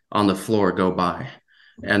on the floor go by,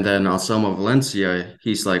 and then Anselmo Valencia,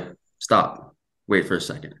 he's like, "Stop, wait for a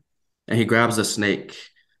second." and he grabs a snake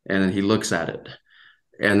and then he looks at it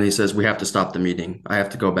and he says, "We have to stop the meeting. I have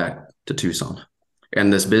to go back to Tucson."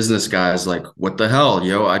 And this business guy is like, "What the hell,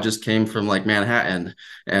 yo? I just came from like Manhattan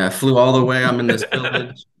and I flew all the way. I'm in this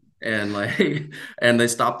village." And like, and they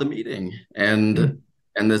stopped the meeting. And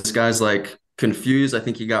this guy's like confused. I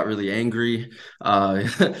think he got really angry.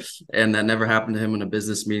 And that never happened to him in a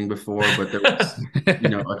business meeting before. But there was,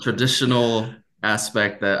 a traditional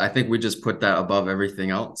aspect that I think we just put that above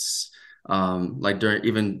everything else. Like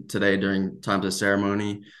even today during times of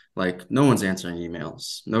ceremony, like no one's answering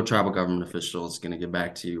emails. No tribal government official is going to get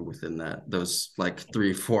back to you within those like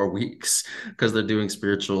 3-4 weeks because they're doing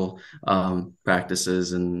spiritual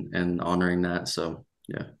practices and honoring that. So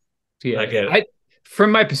yeah, I get it.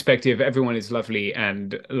 From my perspective, everyone is lovely,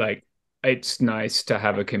 and like it's nice to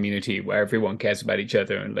have a community where everyone cares about each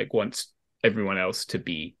other and like wants everyone else to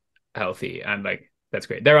be healthy, and like that's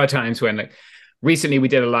great. There are times when like recently we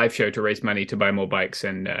did a live show to raise money to buy more bikes,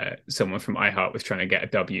 and someone from iHeart was trying to get a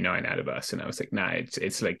W9 out of us, and I was like, nah,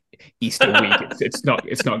 it's like Easter week. it's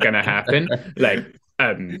not gonna happen. Like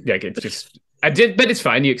it's just but it's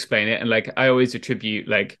fine. You explain it, and like I always attribute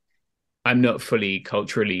like I'm not fully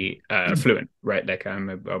culturally fluent, right? Like I'm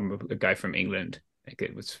a guy from England. Like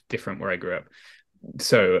it was different where I grew up.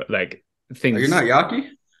 So like things. You're not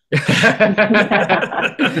Yaki?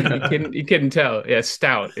 you couldn't tell. Yeah,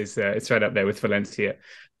 stout is it's right up there with Valencia.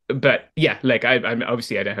 But yeah, like I'm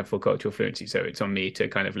obviously I don't have full cultural fluency, so it's on me to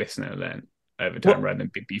kind of listen and learn over time rather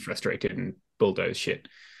than be frustrated and bulldoze shit.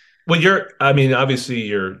 Well, obviously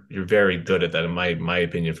you're very good at that, in my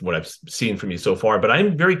opinion, from what I've seen from you so far. But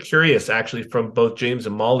I'm very curious, actually, from both James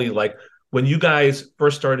and Molly, like when you guys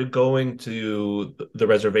first started going to the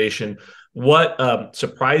reservation, what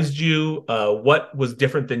surprised you? What was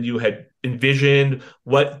different than you had envisioned?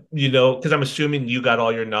 What, because I'm assuming you got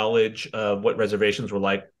all your knowledge of what reservations were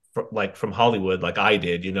like from Hollywood, like I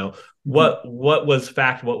did, what was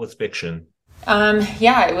fact? What was fiction?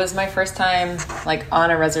 It was my first time like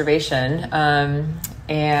on a reservation.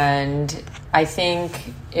 And I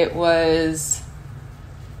think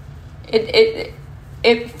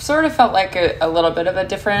it sort of felt like a little bit of a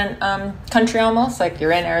different country almost. Like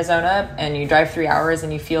you're in Arizona and you drive 3 hours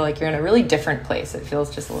and you feel like you're in a really different place. It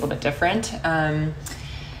feels just a little bit different.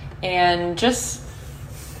 And just,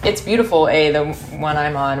 it's beautiful. The one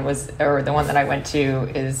I'm on the one that I went to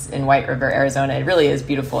is in White River, Arizona. It really is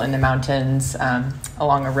beautiful in the mountains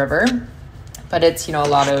along a river. But it's, a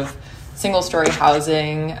lot of single-story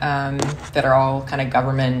housing that are all kind of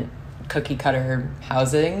government cookie-cutter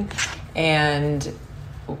housing. And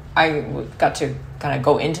I got to kind of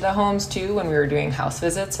go into the homes too when we were doing house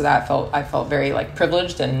visits. So I felt very like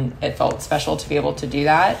privileged, and it felt special to be able to do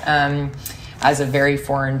that. As a very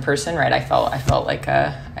foreign person, right? I felt like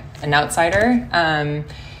an outsider.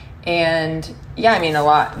 And yeah, a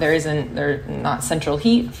lot, there's not central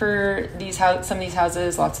heat for some of these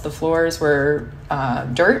houses. Lots of the floors were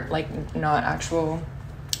dirt, like not actual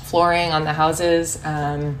flooring on the houses.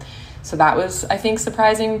 So that was, I think,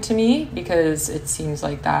 surprising to me because it seems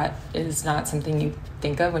like that is not something you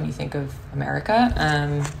think of when you think of America.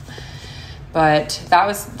 But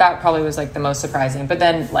that probably was like the most surprising. But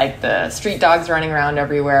then like the street dogs running around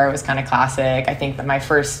everywhere was kind of classic. I think that my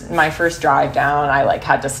first drive down, I like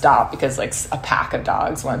had to stop because like a pack of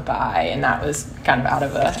dogs went by, and that was kind of out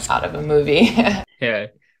of a movie. Yeah,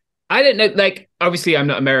 I don't know. Like obviously, I'm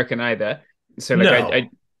not American either, so like no.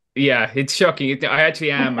 Yeah, it's shocking. I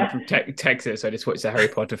actually am. I'm from Texas. I just watch the Harry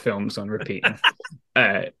Potter films on repeat.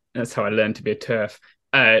 That's how I learned to be a TERF.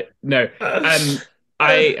 I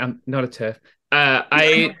am not a TERF.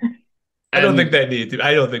 I don't think that needs to.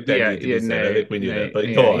 I don't think that needs to be said. I think we knew that.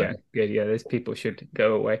 But go on. Yeah, good. Yeah, those people should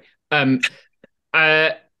go away.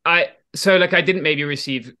 So like I didn't maybe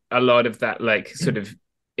receive a lot of that like sort of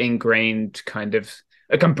ingrained kind of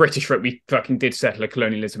like I'm British, right? We fucking did settler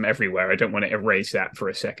colonialism everywhere. I don't want to erase that for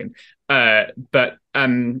a second. But I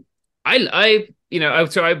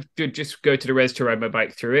would just go to the res to ride my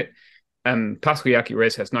bike through it. Pasquayaki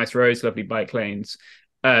Res has nice roads, lovely bike lanes.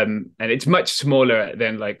 And it's much smaller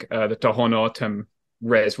than like the Tohono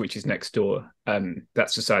Res, which is next door.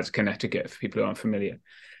 That's the size of Connecticut for people who aren't familiar.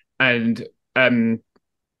 And I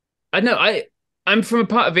know I'm from a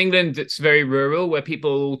part of England that's very rural where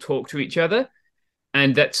people all talk to each other.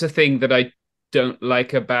 And that's a thing that I don't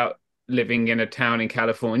like about living in a town in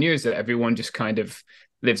California, is that everyone just kind of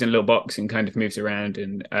lives in a little box and kind of moves around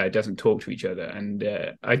and doesn't talk to each other. And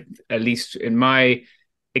at least in my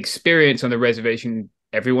experience on the reservation,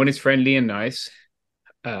 everyone is friendly and nice.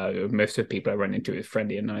 Most of the people I run into is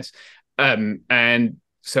friendly and nice. And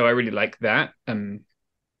so I really like that.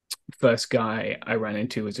 first guy I ran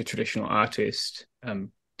into was a traditional artist,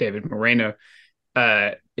 David Moreno,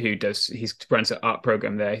 who runs an art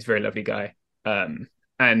program there. He's a very lovely guy. And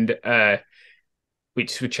we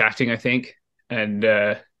just were chatting, I think. And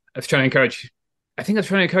I was trying to encourage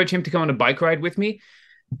him to go on a bike ride with me.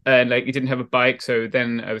 And like he didn't have a bike. So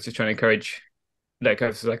then I was just trying to encourage, like I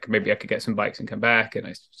was like, maybe I could get some bikes and come back. And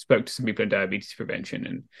I spoke to some people in diabetes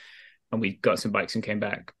prevention and we got some bikes and came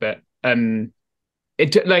back. But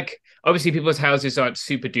it like obviously people's houses aren't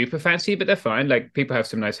super duper fancy, but they're fine. Like people have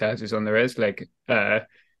some nice houses on the res. Like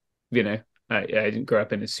you know, I didn't grow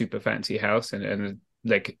up in a super fancy house, and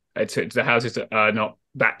like the houses are not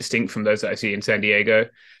that distinct from those that I see in San Diego.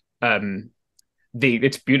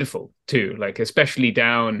 It's beautiful too. Like especially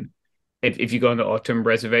down if you go on the Autumn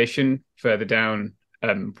Reservation further down.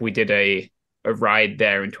 We did a ride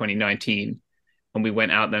there in 2019, and we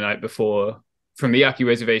went out the night before from the Yaqui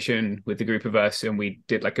Reservation with a group of us, and we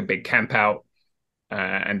did like a big camp out,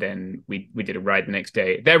 and then we did a ride the next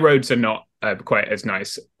day. Their roads are not quite as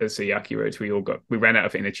nice as the Yaqui roads. We ran out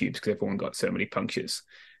of inner tubes because everyone got so many punctures.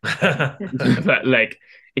 But like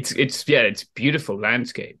it's beautiful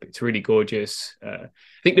landscape. It's really gorgeous. I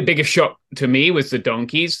think the biggest shock to me was the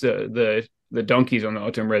donkeys. The donkeys on the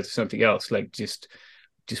Autumn Res or something else, like just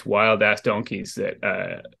wild ass donkeys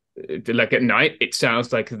that like at night it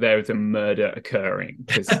sounds like there's a murder occurring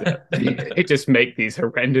because it just make these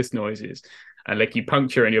horrendous noises. And like you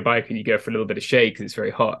puncture on your bike and you go for a little bit of shade because it's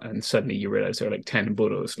very hot, and suddenly you realize there are like 10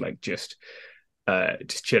 burros like just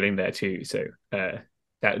chilling there too. So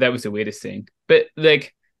that was the weirdest thing. But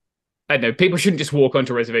like I don't know, people shouldn't just walk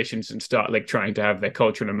onto reservations and start like trying to have their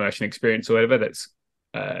cultural immersion experience or whatever. That's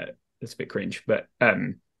a bit cringe. But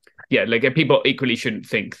yeah, like people equally shouldn't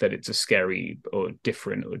think that it's a scary or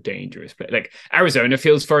different or dangerous place. Like Arizona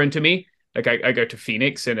feels foreign to me. Like I go to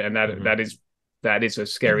Phoenix and that is a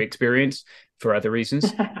scary experience for other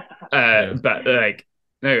reasons. But like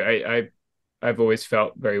no, I've always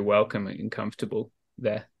felt very welcome and comfortable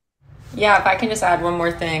there. Yeah, if I can just add one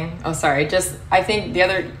more thing. Oh, sorry. I think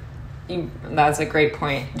that's a great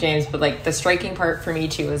point, James. But like the striking part for me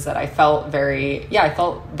too is that I felt very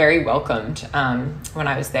welcomed when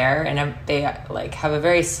I was there, and they like have a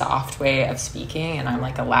very soft way of speaking, and I'm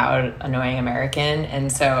like a loud, annoying American,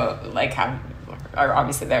 and so like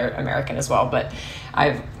obviously they're American as well, but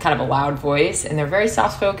I've kind of a loud voice, and they're very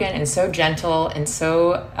soft spoken and so gentle and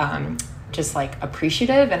so just like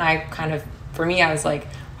appreciative, and for me I was like,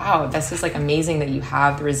 wow, this is like amazing that you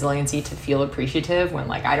have the resiliency to feel appreciative when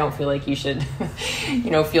like I don't feel like you should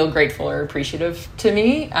feel grateful or appreciative to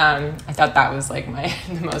me. I thought that was like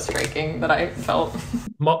the most striking that I felt.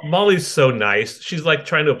 Molly's so nice. She's like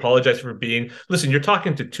trying to apologize for listen, you're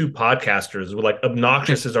talking to two podcasters. We're like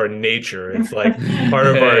obnoxious is our nature. It's like part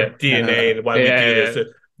of our DNA and why we do this. So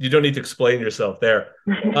you don't need to explain yourself there.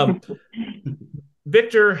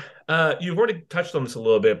 Victor, you've already touched on this a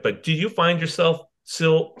little bit, but do you find yourself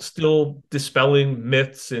still dispelling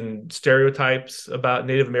myths and stereotypes about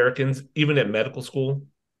Native Americans, even at medical school?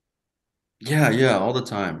 Yeah, all the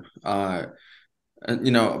time.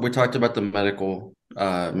 We talked about the medical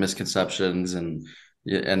misconceptions and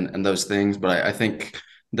those things, but I think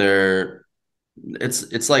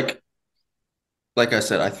it's like I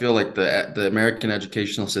said, I feel like the American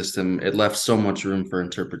educational system, it left so much room for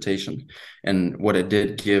interpretation, and what it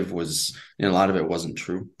did give was, a lot of it wasn't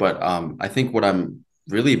true. But I think what I'm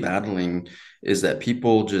really battling is that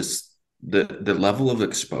people just the level of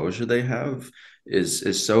exposure they have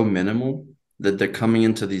is so minimal that they're coming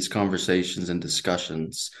into these conversations and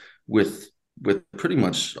discussions with pretty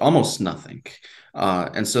much almost nothing,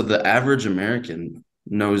 and so the average American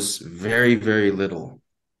knows very, very little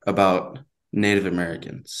about Native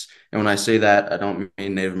Americans. And when I say that, I don't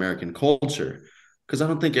mean Native American culture, because I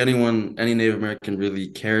don't think any Native American really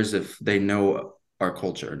cares if they know our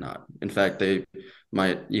culture or not. In fact, they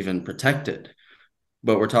might even protect it.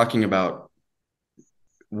 But we're talking about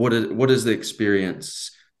what is the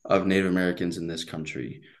experience of Native Americans in this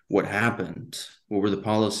country? What happened? What were the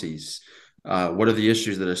policies? What are the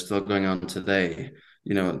issues that are still going on today?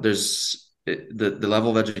 There's the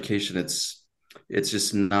level of education, it's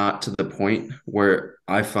just not to the point where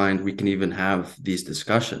I find we can even have these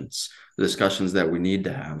discussions that we need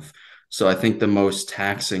to have. So I think the most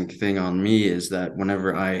taxing thing on me is that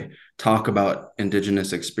whenever I talk about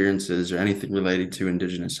Indigenous experiences or anything related to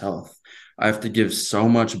Indigenous health, I have to give so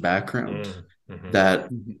much background that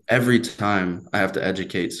every time I have to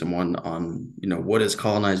educate someone on, what is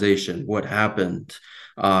colonization, what happened,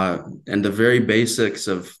 and the very basics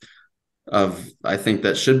of I think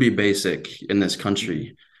that should be basic in this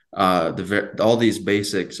country, all these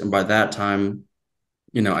basics. And by that time,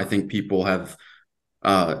 I think people have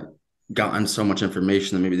gotten so much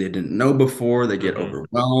information that maybe they didn't know before. They get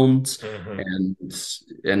overwhelmed, and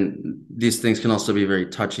these things can also be very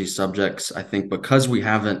touchy subjects. I think because we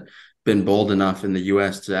haven't been bold enough in the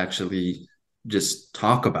U.S. to actually just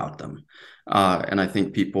talk about them, and I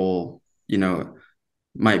think people,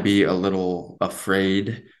 might be a little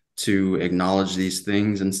afraid to acknowledge these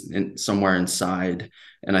things and somewhere inside.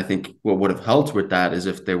 And I think what would have helped with that is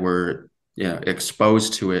if they were,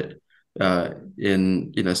 exposed to it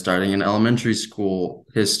in, starting in elementary school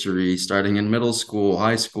history, starting in middle school,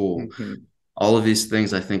 high school, all of these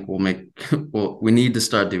things I think will make, we need to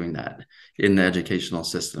start doing that in the educational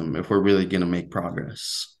system if we're really going to make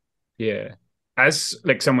progress. Yeah. As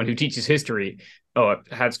like someone who teaches history,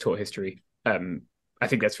 has taught history, I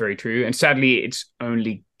think that's very true. And sadly, it's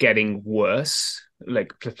only getting worse.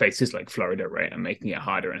 Like places like Florida, right, are making it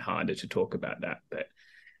harder and harder to talk about that. But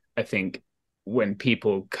I think when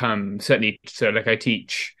people come, certainly, so like I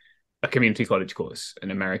teach a community college course, an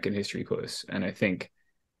American history course. And I think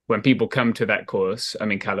when people come to that course,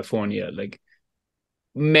 I'm in California, like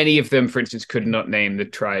many of them, for instance, could not name the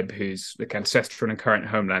tribe whose like ancestral and current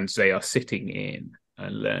homelands they are sitting in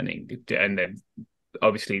and learning. And then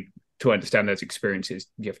obviously to understand those experiences,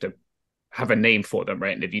 you have to have a name for them,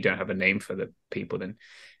 right? And if you don't have a name for the people, then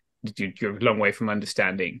you're a long way from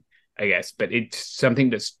understanding, I guess. But it's something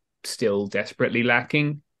that's still desperately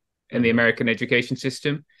lacking in the American education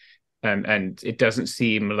system. And it doesn't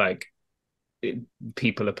seem like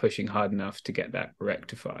people are pushing hard enough to get that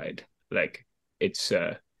rectified. Like it's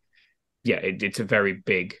a very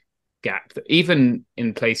big gap. Even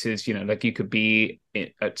in places, like you could be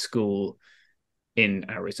at school in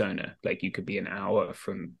Arizona, like you could be an hour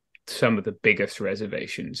from some of the biggest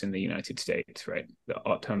reservations in the United States, right? The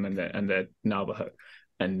O'odham and the Navajo,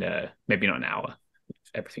 and maybe not an hour.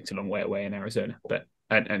 Everything's a long way away in Arizona, but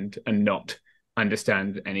and not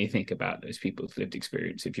understand anything about those people's lived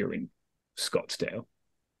experience if you're in Scottsdale.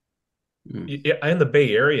 Yeah, in the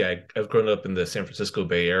Bay Area, I've grown up in the San Francisco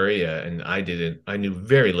Bay Area, and I knew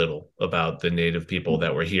very little about the native people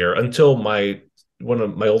that were here until one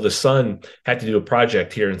of my oldest son had to do a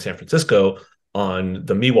project here in San Francisco on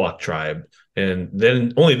the Miwok tribe. And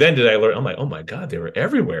then only then did I learn, I'm like, oh my God, they were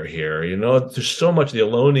everywhere here. There's so much, the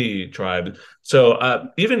Ohlone tribe. So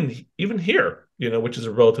even here, which is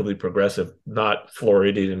a relatively progressive, not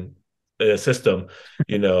Floridian system,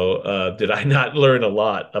 did I not learn a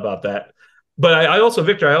lot about that? But I also,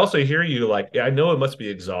 Victor, I also hear you, like, I know it must be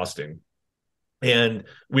exhausting. And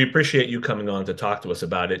we appreciate you coming on to talk to us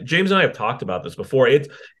about it. James and I have talked about this before. It's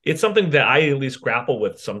something that I at least grapple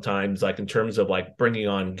with sometimes, like in terms of like bringing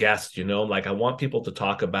on guests, like I want people to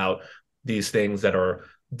talk about these things that are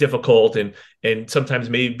difficult and sometimes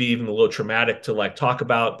maybe even a little traumatic to like talk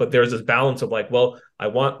about. But there's this balance of like, well, I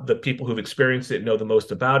want the people who've experienced it, know the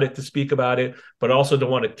most about it, to speak about it, but also don't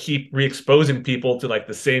want to keep re-exposing people to like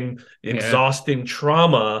the same exhausting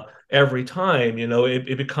trauma every time.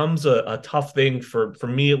 It becomes a tough thing for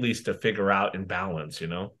me, at least, to figure out and balance.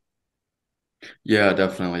 Yeah,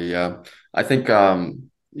 definitely. Yeah, I think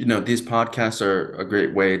these podcasts are a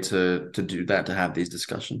great way to do that, to have these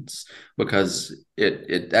discussions, because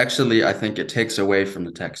it actually, I think it takes away from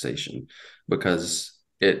the taxation, because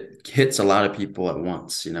it hits a lot of people at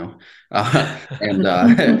once, and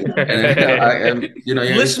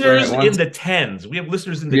listeners in the tens. We have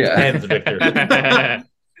listeners in the tens, Victor.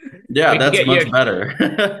 Yeah, that's much better.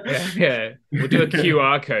 Yeah. We'll do a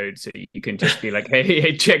QR code so you can just be like,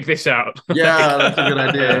 hey, check this out. Yeah, that's a good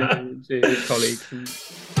idea.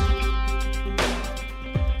 Colleagues.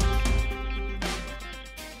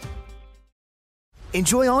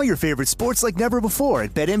 Enjoy all your favorite sports like never before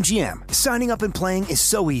at BetMGM. Signing up and playing is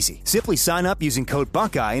so easy. Simply sign up using code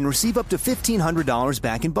Buckeye and receive up to $1,500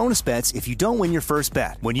 back in bonus bets if you don't win your first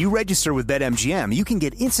bet. When you register with BetMGM, you can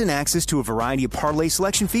get instant access to a variety of parlay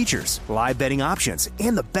selection features, live betting options,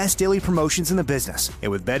 and the best daily promotions in the business.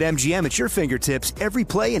 And with BetMGM at your fingertips, every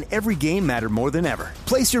play and every game matter more than ever.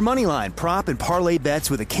 Place your moneyline, prop, and parlay bets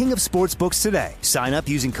with the king of sportsbooks today. Sign up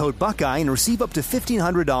using code Buckeye and receive up to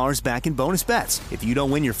 $1,500 back in bonus bets if you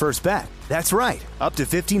don't win your first bet. That's right, up to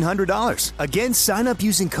 $1,500. Again, sign up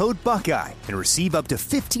using code Buckeye and receive up to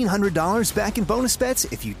 $1,500 back in bonus bets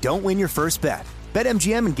if you don't win your first bet.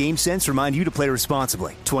 BetMGM and GameSense remind you to play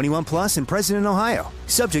responsibly. 21 plus and present in Ohio.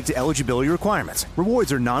 Subject to eligibility requirements.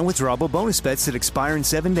 Rewards are non-withdrawable bonus bets that expire in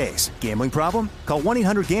 7 days. Gambling problem? Call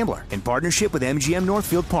 1-800-GAMBLER in partnership with MGM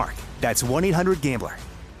Northfield Park. That's 1-800-GAMBLER.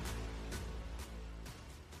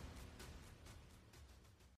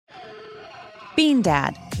 Bean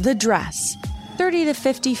Dad, The Dress, 30 to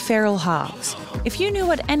 50 feral hogs. If you knew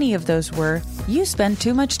what any of those were, you spend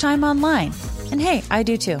too much time online. And hey, I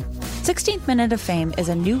do too. 16th Minute of Fame is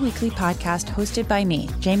a new weekly podcast hosted by me,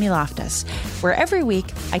 Jamie Loftus, where every week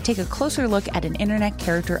I take a closer look at an internet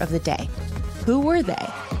character of the day. Who were they?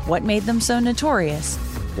 What made them so notorious?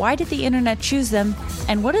 Why did the internet choose them?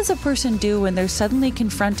 And what does a person do when they're suddenly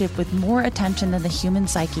confronted with more attention than the human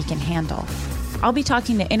psyche can handle? I'll be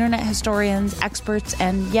talking to internet historians, experts,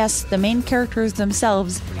 and yes, the main characters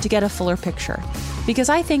themselves to get a fuller picture. Because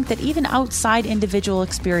I think that even outside individual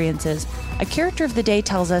experiences, a character of the day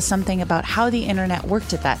tells us something about how the internet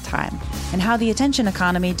worked at that time, and how the attention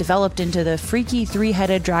economy developed into the freaky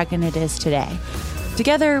three-headed dragon it is today.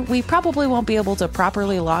 Together, we probably won't be able to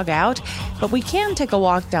properly log out, but we can take a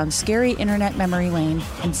walk down scary internet memory lane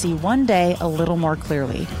and see one day a little more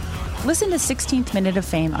clearly. Listen to 16th Minute of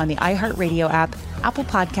Fame on the iHeartRadio app, Apple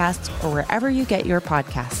Podcasts, or wherever you get your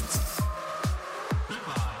podcasts.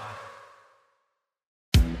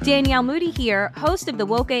 Danielle Moody here, host of the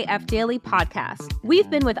Woke AF Daily podcast. We've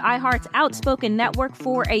been with iHeart's Outspoken Network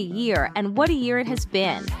for a year, and what a year it has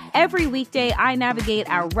been. Every weekday, I navigate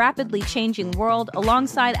our rapidly changing world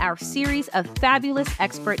alongside our series of fabulous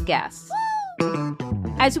expert guests.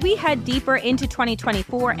 As we head deeper into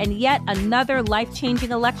 2024 and yet another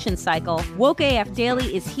life-changing election cycle, Woke AF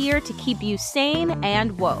Daily is here to keep you sane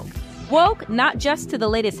and woke. Woke not just to the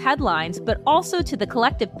latest headlines, but also to the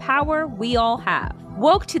collective power we all have.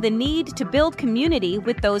 Woke to the need to build community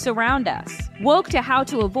with those around us. Woke to how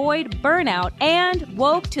to avoid burnout, and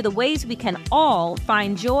woke to the ways we can all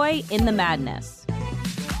find joy in the madness.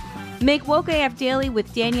 Make Woke AF Daily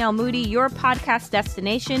with Danielle Moody your podcast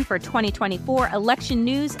destination for 2024 election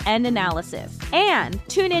news and analysis. And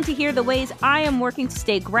tune in to hear the ways I am working to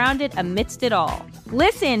stay grounded amidst it all.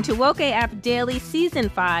 Listen to Woke AF Daily Season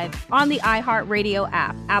 5 on the iHeartRadio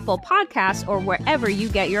app, Apple Podcasts, or wherever you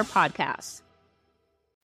get your podcasts.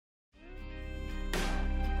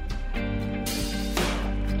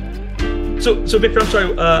 So Victor, I'm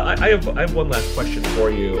sorry. I have one last question for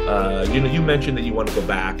you. You mentioned that you want to go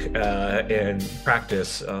back and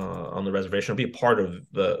practice on the reservation, be a part of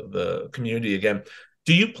the community again.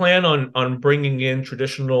 Do you plan on bringing in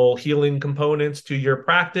traditional healing components to your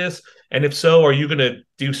practice? And if so, are you going to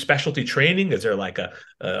do specialty training? Is there like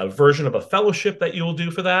a version of a fellowship that you will do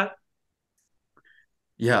for that?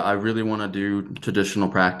 Yeah, I really want to do traditional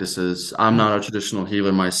practices. I'm not a traditional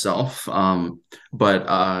healer myself, but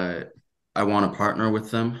I want to partner with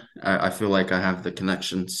them. I feel like I have the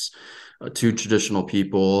connections to traditional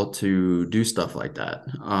people to do stuff like that.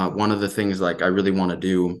 One of the things like I really want to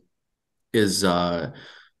do is try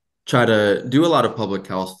to do a lot of public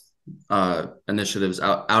health initiatives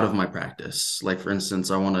out of my practice. Like, for instance,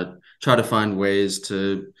 I want to try to find ways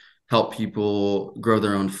to help people grow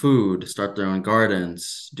their own food, start their own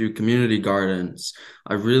gardens, do community gardens.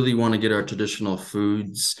 I really want to get our traditional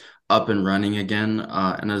foods up and running again.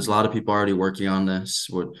 And there's a lot of people already working on this,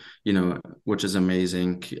 which is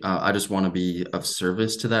amazing. I just want to be of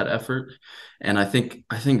service to that effort. And I think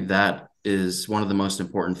that is one of the most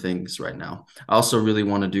important things right now. I also really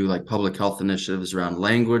want to do like public health initiatives around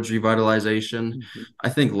language revitalization. Mm-hmm. I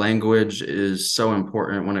think language is so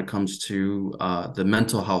important when it comes to the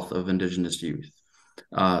mental health of Indigenous youth.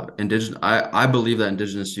 I believe that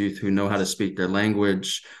Indigenous youth who know how to speak their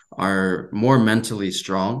language are more mentally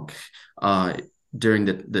strong during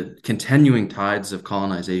the continuing tides of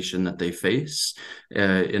colonization that they face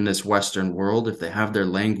in this Western world. If they have their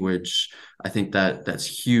language, I think that's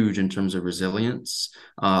huge in terms of resilience.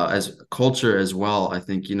 As culture as well, I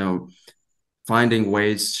think, finding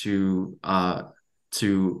ways to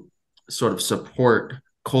sort of support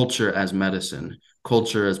culture as medicine,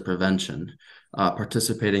 culture as prevention,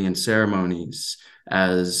 participating in ceremonies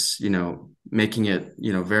as, making it,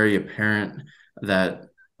 very apparent that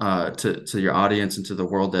to your audience and to the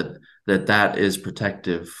world that is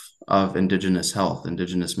protective of Indigenous health,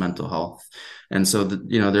 Indigenous mental health. And so,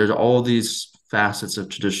 there's all these facets of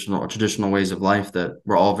traditional ways of life that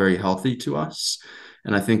were all very healthy to us.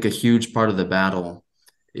 And I think a huge part of the battle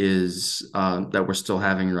is that we're still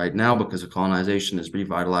having right now because of colonization is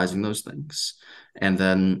revitalizing those things. And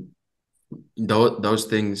then those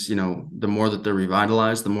things, the more that they're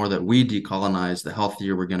revitalized, the more that we decolonize, the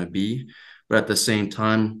healthier we're going to be. But at the same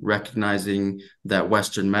time, recognizing that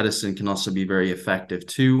Western medicine can also be very effective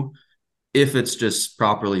too, if it's just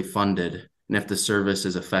properly funded and if the service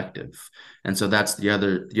is effective. And so that's the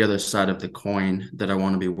other side of the coin that I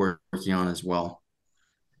want to be working on as well.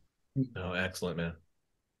 Oh, excellent, man.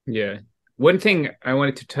 Yeah. One thing I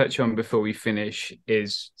wanted to touch on before we finish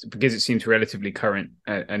is, because it seems relatively current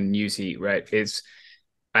and newsy, right,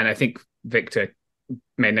 and I think Victor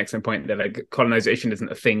made an excellent point that like colonization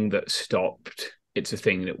isn't a thing that stopped; it's a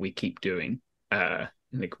thing that we keep doing.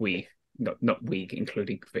 Like we, not we,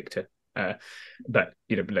 including Victor, but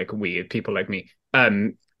like we, people like me.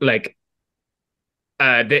 Like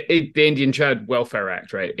the Indian Child Welfare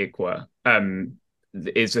Act, right? ICWA,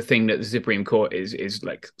 is a thing that the Supreme Court is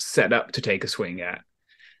like set up to take a swing at.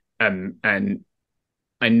 And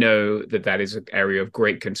I know that is an area of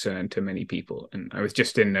great concern to many people. And I was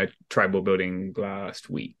just in a tribal building last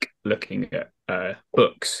week looking at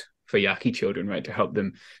books for Yaqui children, right, to help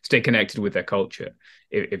them stay connected with their culture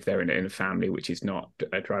if they're in a family which is not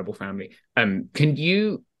a tribal family. Can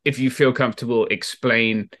you, if you feel comfortable,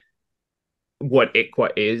 explain what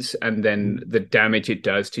ICWA is and then the damage it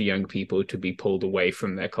does to young people to be pulled away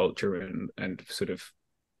from their culture and sort of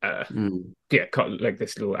like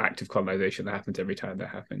this little act of colonization that happens every time that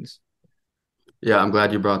happens? Yeah, I'm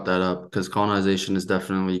glad you brought that up because colonization is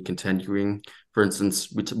definitely continuing. For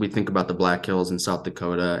instance, we think about the Black Hills in South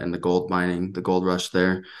Dakota and the gold mining, the gold rush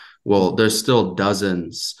there. Well, there's still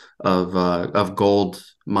dozens of gold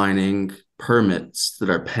mining permits that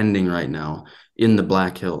are pending right now in the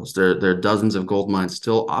Black Hills. There are dozens of gold mines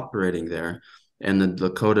still operating there, and the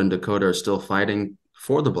Lakota and Dakota are still fighting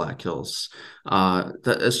for the Black Hills.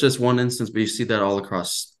 That's just one instance, but you see that all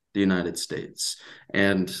across the United States.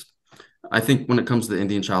 And I think when it comes to the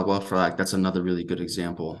Indian Child Welfare Act, that's another really good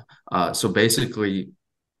example. So basically,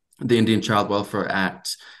 the Indian Child Welfare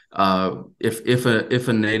Act, if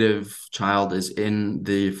a Native child is in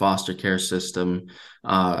the foster care system,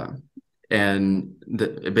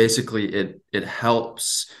 basically it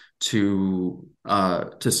helps to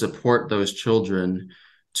support those children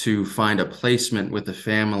to find a placement with a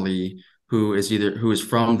family who is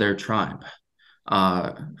from their tribe,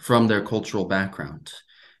 from their cultural background.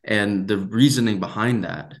 And the reasoning behind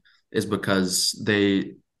that is because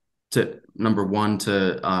number one,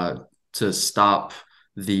 to stop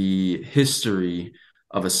the history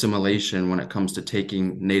of assimilation when it comes to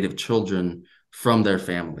taking Native children from their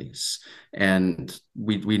families. And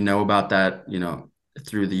we know about that,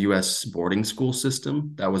 through the U.S. boarding school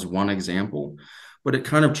system. That was one example. But it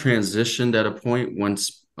kind of transitioned at a point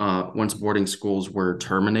once boarding schools were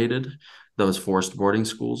terminated, those forced boarding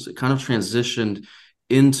schools. It kind of transitioned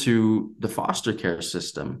into the foster care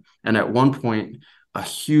system. And at one point, a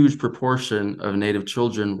huge proportion of Native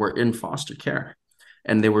children were in foster care,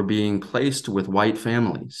 and they were being placed with white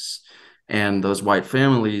families. And those white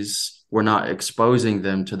families were not exposing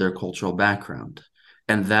them to their cultural background.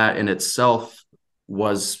 And that in itself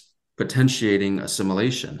was potentiating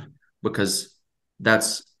assimilation, because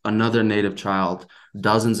that's another Native child,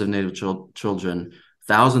 dozens of Native children,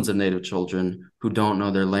 thousands of Native children who don't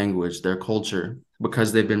know their language, their culture,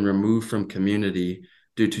 because they've been removed from community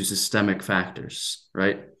due to systemic factors,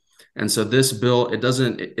 right? And so this bill, it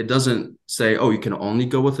doesn't say, oh, you can only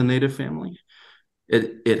go with a Native family.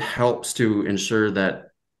 It helps to ensure that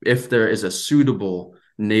if there is a suitable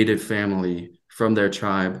Native family from their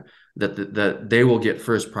tribe, that they will get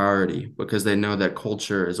first priority, because they know that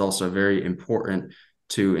culture is also very important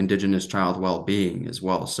to Indigenous child well-being as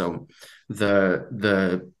well. So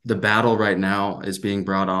the battle right now is being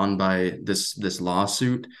brought on by this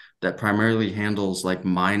lawsuit that primarily handles like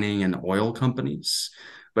mining and oil companies,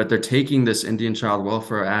 but they're taking this Indian Child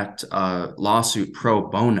Welfare Act lawsuit pro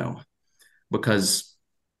bono, because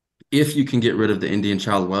if you can get rid of the Indian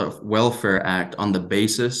Child Welfare Act on the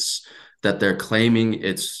basis that they're claiming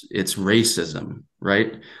it's racism,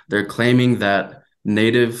 right? They're claiming that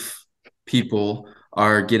Native people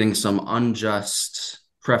are getting some unjust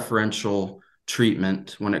preferential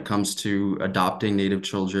treatment when it comes to adopting Native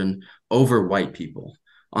children over white people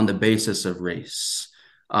on the basis of race.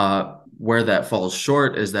 Where that falls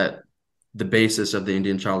short is that the basis of the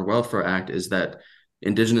Indian Child Welfare Act is that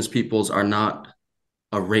Indigenous peoples are not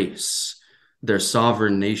a race. They're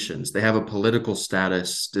sovereign nations. They have a political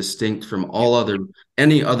status distinct from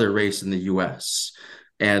any other race in the U.S.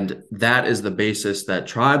 And that is the basis that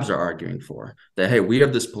tribes are arguing for, that, hey, we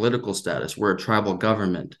have this political status. We're a tribal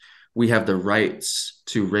government. We have the rights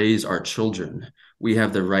to raise our children. We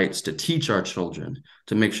have the rights to teach our children,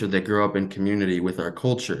 to make sure they grow up in community with our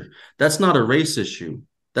culture. That's not a race issue.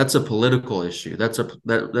 That's a political issue.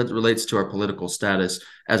 That relates to our political status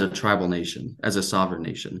as a tribal nation, as a sovereign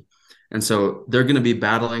nation. And so they're going to be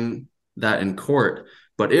battling that in court.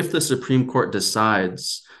 But if the Supreme Court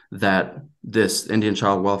decides that this Indian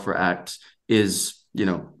Child Welfare Act is,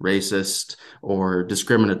 racist or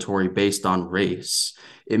discriminatory based on race,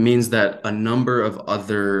 it means that a number of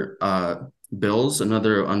other bills,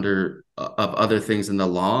 of other things in the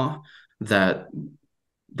law that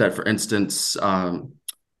for instance,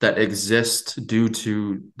 that exist due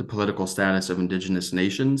to the political status of indigenous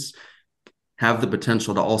nations have the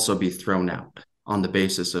potential to also be thrown out on the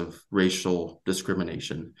basis of racial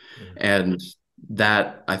discrimination. Mm-hmm. And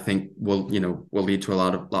that, I think, will lead to a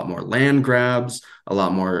lot more land grabs, a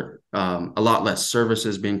lot less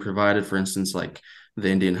services being provided. For instance, like the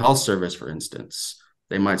Indian Health Service, for instance,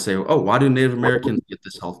 they might say, "Oh, why do Native Americans get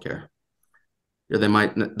this healthcare?" Or they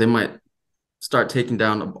might start taking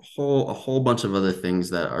down a whole bunch of other things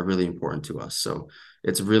that are really important to us. So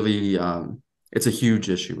it's really it's a huge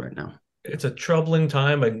issue right now. It's a troubling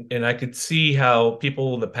time, and I could see how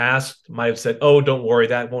people in the past might have said, "Oh, don't worry,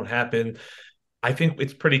 that won't happen." I think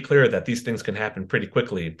it's pretty clear that these things can happen pretty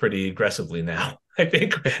quickly, pretty aggressively now. I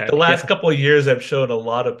think the last couple of years have shown a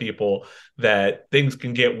lot of people that things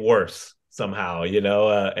can get worse somehow,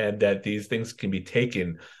 and that these things can be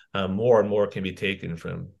taken, more and more can be taken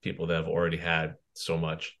from people that have already had so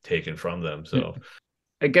much taken from them. So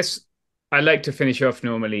I guess I like to finish off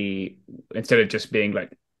normally, instead of just being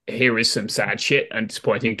like, here is some sad shit and just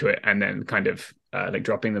pointing to it and then kind of like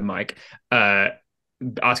dropping the mic,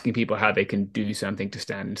 asking people how they can do something to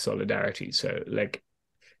stand in solidarity. So like,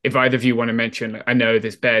 if either of you want to mention, I know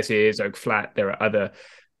there's Bears Ears, Oak Flat, there are other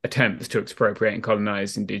attempts to expropriate and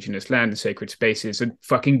colonize indigenous land and sacred spaces. A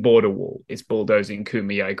fucking border wall is bulldozing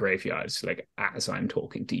Kumeyaay graveyards, like as I'm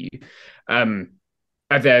talking to you.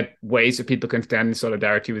 Are there ways that people can stand in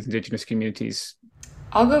solidarity with indigenous communities?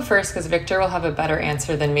 I'll go first because Victor will have a better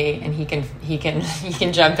answer than me, and he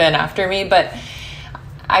can jump in after me. But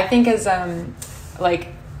I think as like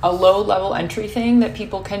a low level entry thing that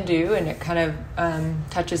people can do, and it kind of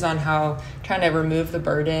touches on how trying to remove the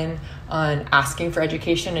burden on asking for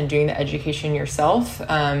education and doing the education yourself,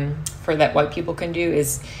 for that white people can do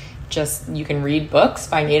is just, you can read books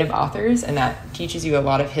by Native authors, and that teaches you a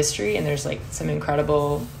lot of history. And there's like some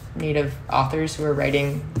incredible Native authors who are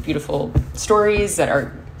writing beautiful stories that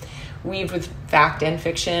are weaved with fact and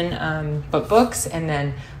fiction, but books. And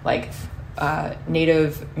then like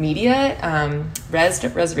Native media,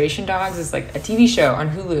 Reservation Dogs is like a TV show on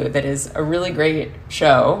Hulu that is a really great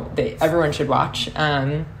show that everyone should watch.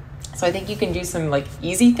 So I think you can do some like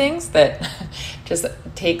easy things that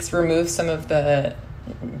just remove some of the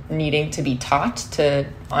needing to be taught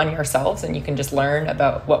on yourselves, and you can just learn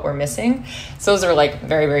about what we're missing. So those are like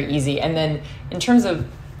very, very easy. And then in terms of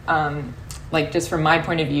like just from my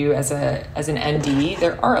point of view as an ND,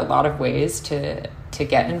 there are a lot of ways to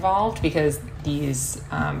get involved, because these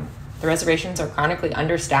the reservations are chronically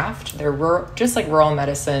understaffed. They're rural, just like rural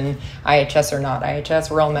medicine, IHS or not IHS.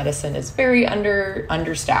 Rural medicine is very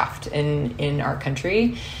understaffed in our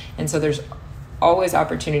country, and so there's always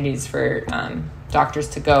opportunities for doctors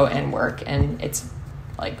to go and work, and it's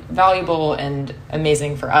like valuable and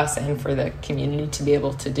amazing for us and for the community to be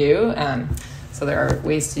able to do. So there are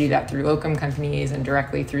ways to do that through locum companies and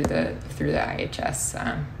directly through the IHS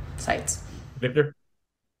sites. Victor?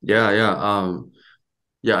 Yeah.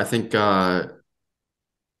 I think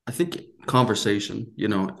conversation.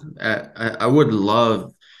 I would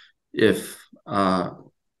love if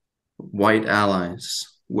white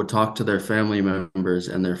allies would talk to their family members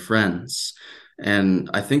and their friends. And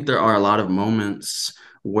I think there are a lot of moments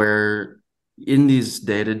where in these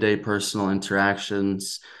day-to-day personal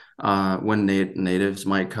interactions, when natives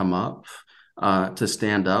might come up, to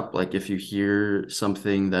stand up. Like if you hear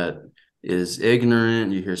something that is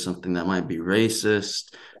ignorant, you hear something that might be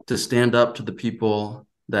racist, to stand up to the people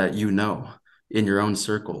that you know in your own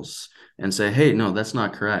circles and say, hey, no, that's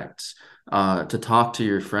not correct. To talk to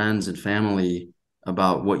your friends and family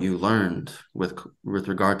about what you learned with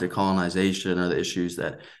regard to colonization or the issues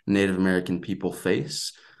that Native American people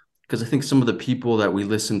face. Because I think some of the people that we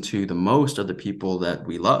listen to the most are the people that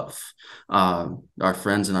we love, our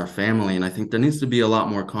friends and our family. And I think there needs to be a lot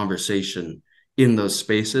more conversation in those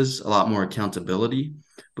spaces, a lot more accountability,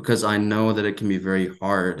 because I know that it can be very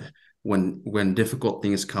hard when difficult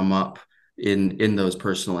things come up in those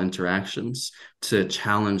personal interactions to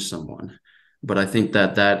challenge someone. But I think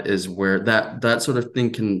that is where that sort of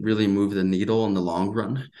thing can really move the needle in the long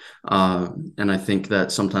run. And I think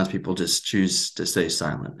that sometimes people just choose to stay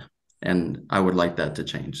silent. And I would like that to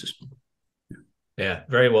change. Yeah,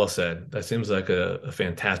 very well said. That seems like a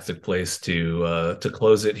fantastic place to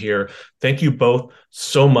close it here. Thank you both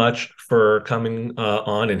so much for coming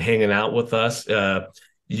on and hanging out with us.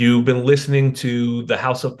 You've been listening to the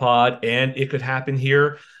House of Pod and It Could Happen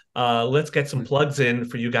Here. Let's get some plugs in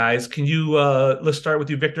for you guys. Can you, let's start with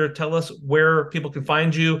you, Victor. Tell us where people can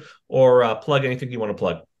find you, or plug anything you want to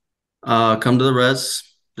plug. Come to the res.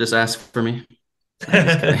 Just ask for me.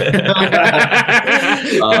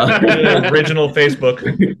 Original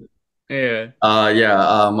Facebook. My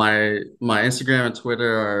Instagram and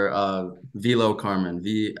Twitter are Velo Carmen,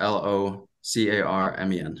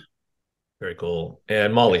 VLOCARMEN. Very cool.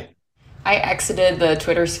 And Molly? I exited the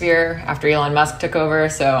Twitter sphere after Elon Musk took over,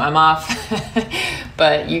 so I'm off.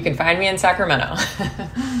 But you can find me in Sacramento.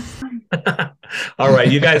 All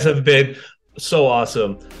right. You guys have been so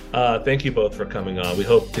awesome. Thank you both for coming on. We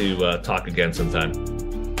hope to talk again sometime.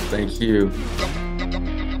 Thank you.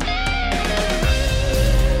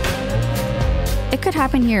 It Could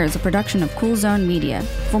Happen Here is a production of Cool Zone Media.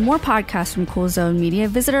 For more podcasts from Cool Zone Media,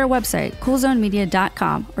 visit our website,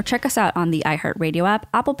 coolzonemedia.com, or check us out on the iHeartRadio app,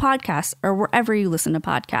 Apple Podcasts, or wherever you listen to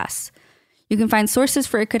podcasts. You can find sources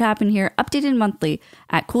for It Could Happen Here updated monthly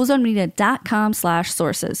at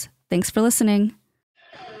coolzonemedia.com/sources. Thanks for listening.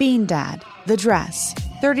 Bean Dad, The Dress,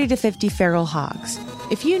 30 to 50 Feral Hogs.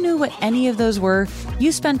 If you knew what any of those were,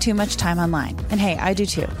 you spend too much time online. And hey, I do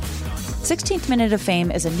too. 16th Minute of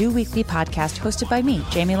Fame is a new weekly podcast hosted by me,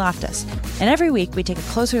 Jamie Loftus. And every week we take a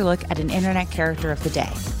closer look at an internet character of the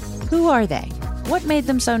day. Who are they? What made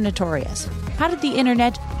them so notorious? How did the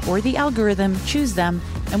internet or the algorithm choose them?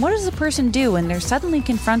 And what does a person do when they're suddenly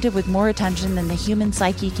confronted with more attention than the human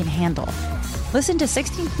psyche can handle? Listen to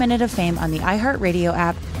 16th Minute of Fame on the iHeartRadio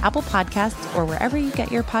app, Apple Podcasts, or wherever you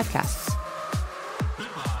get your podcasts.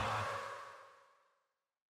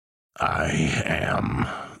 I am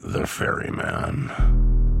the ferryman.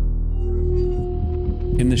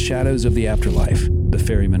 In the shadows of the afterlife, the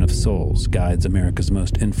ferryman of souls guides America's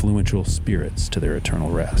most influential spirits to their eternal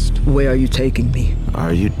rest. Where are you taking me?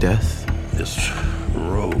 Are you death? This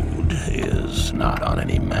road is not on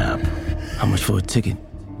any map. How much for a ticket?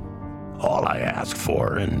 All I ask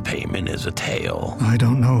for in payment is a tale. I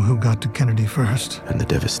don't know who got to Kennedy first. And the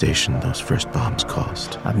devastation those first bombs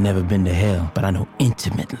caused. I've never been to hell, but I know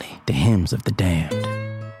intimately the hymns of the damned.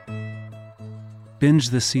 Binge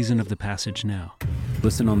this season of The Passage now.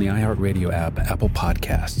 Listen on the iHeartRadio app, Apple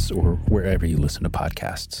Podcasts, or wherever you listen to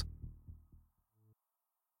podcasts.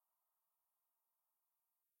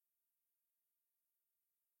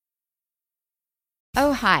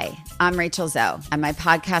 Oh, hi, I'm Rachel Zoe, and my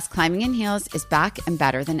podcast, Climbing in Heels, is back and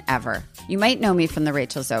better than ever. You might know me from the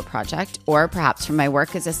Rachel Zoe Project, or perhaps from my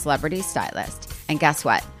work as a celebrity stylist. And guess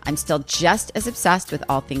what? I'm still just as obsessed with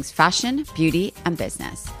all things fashion, beauty, and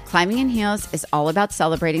business. Climbing in Heels is all about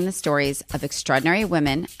celebrating the stories of extraordinary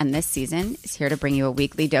women, and this season is here to bring you a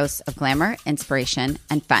weekly dose of glamour, inspiration,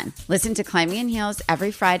 and fun. Listen to Climbing in Heels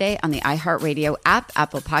every Friday on the iHeartRadio app,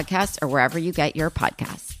 Apple Podcasts, or wherever you get your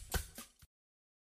podcasts.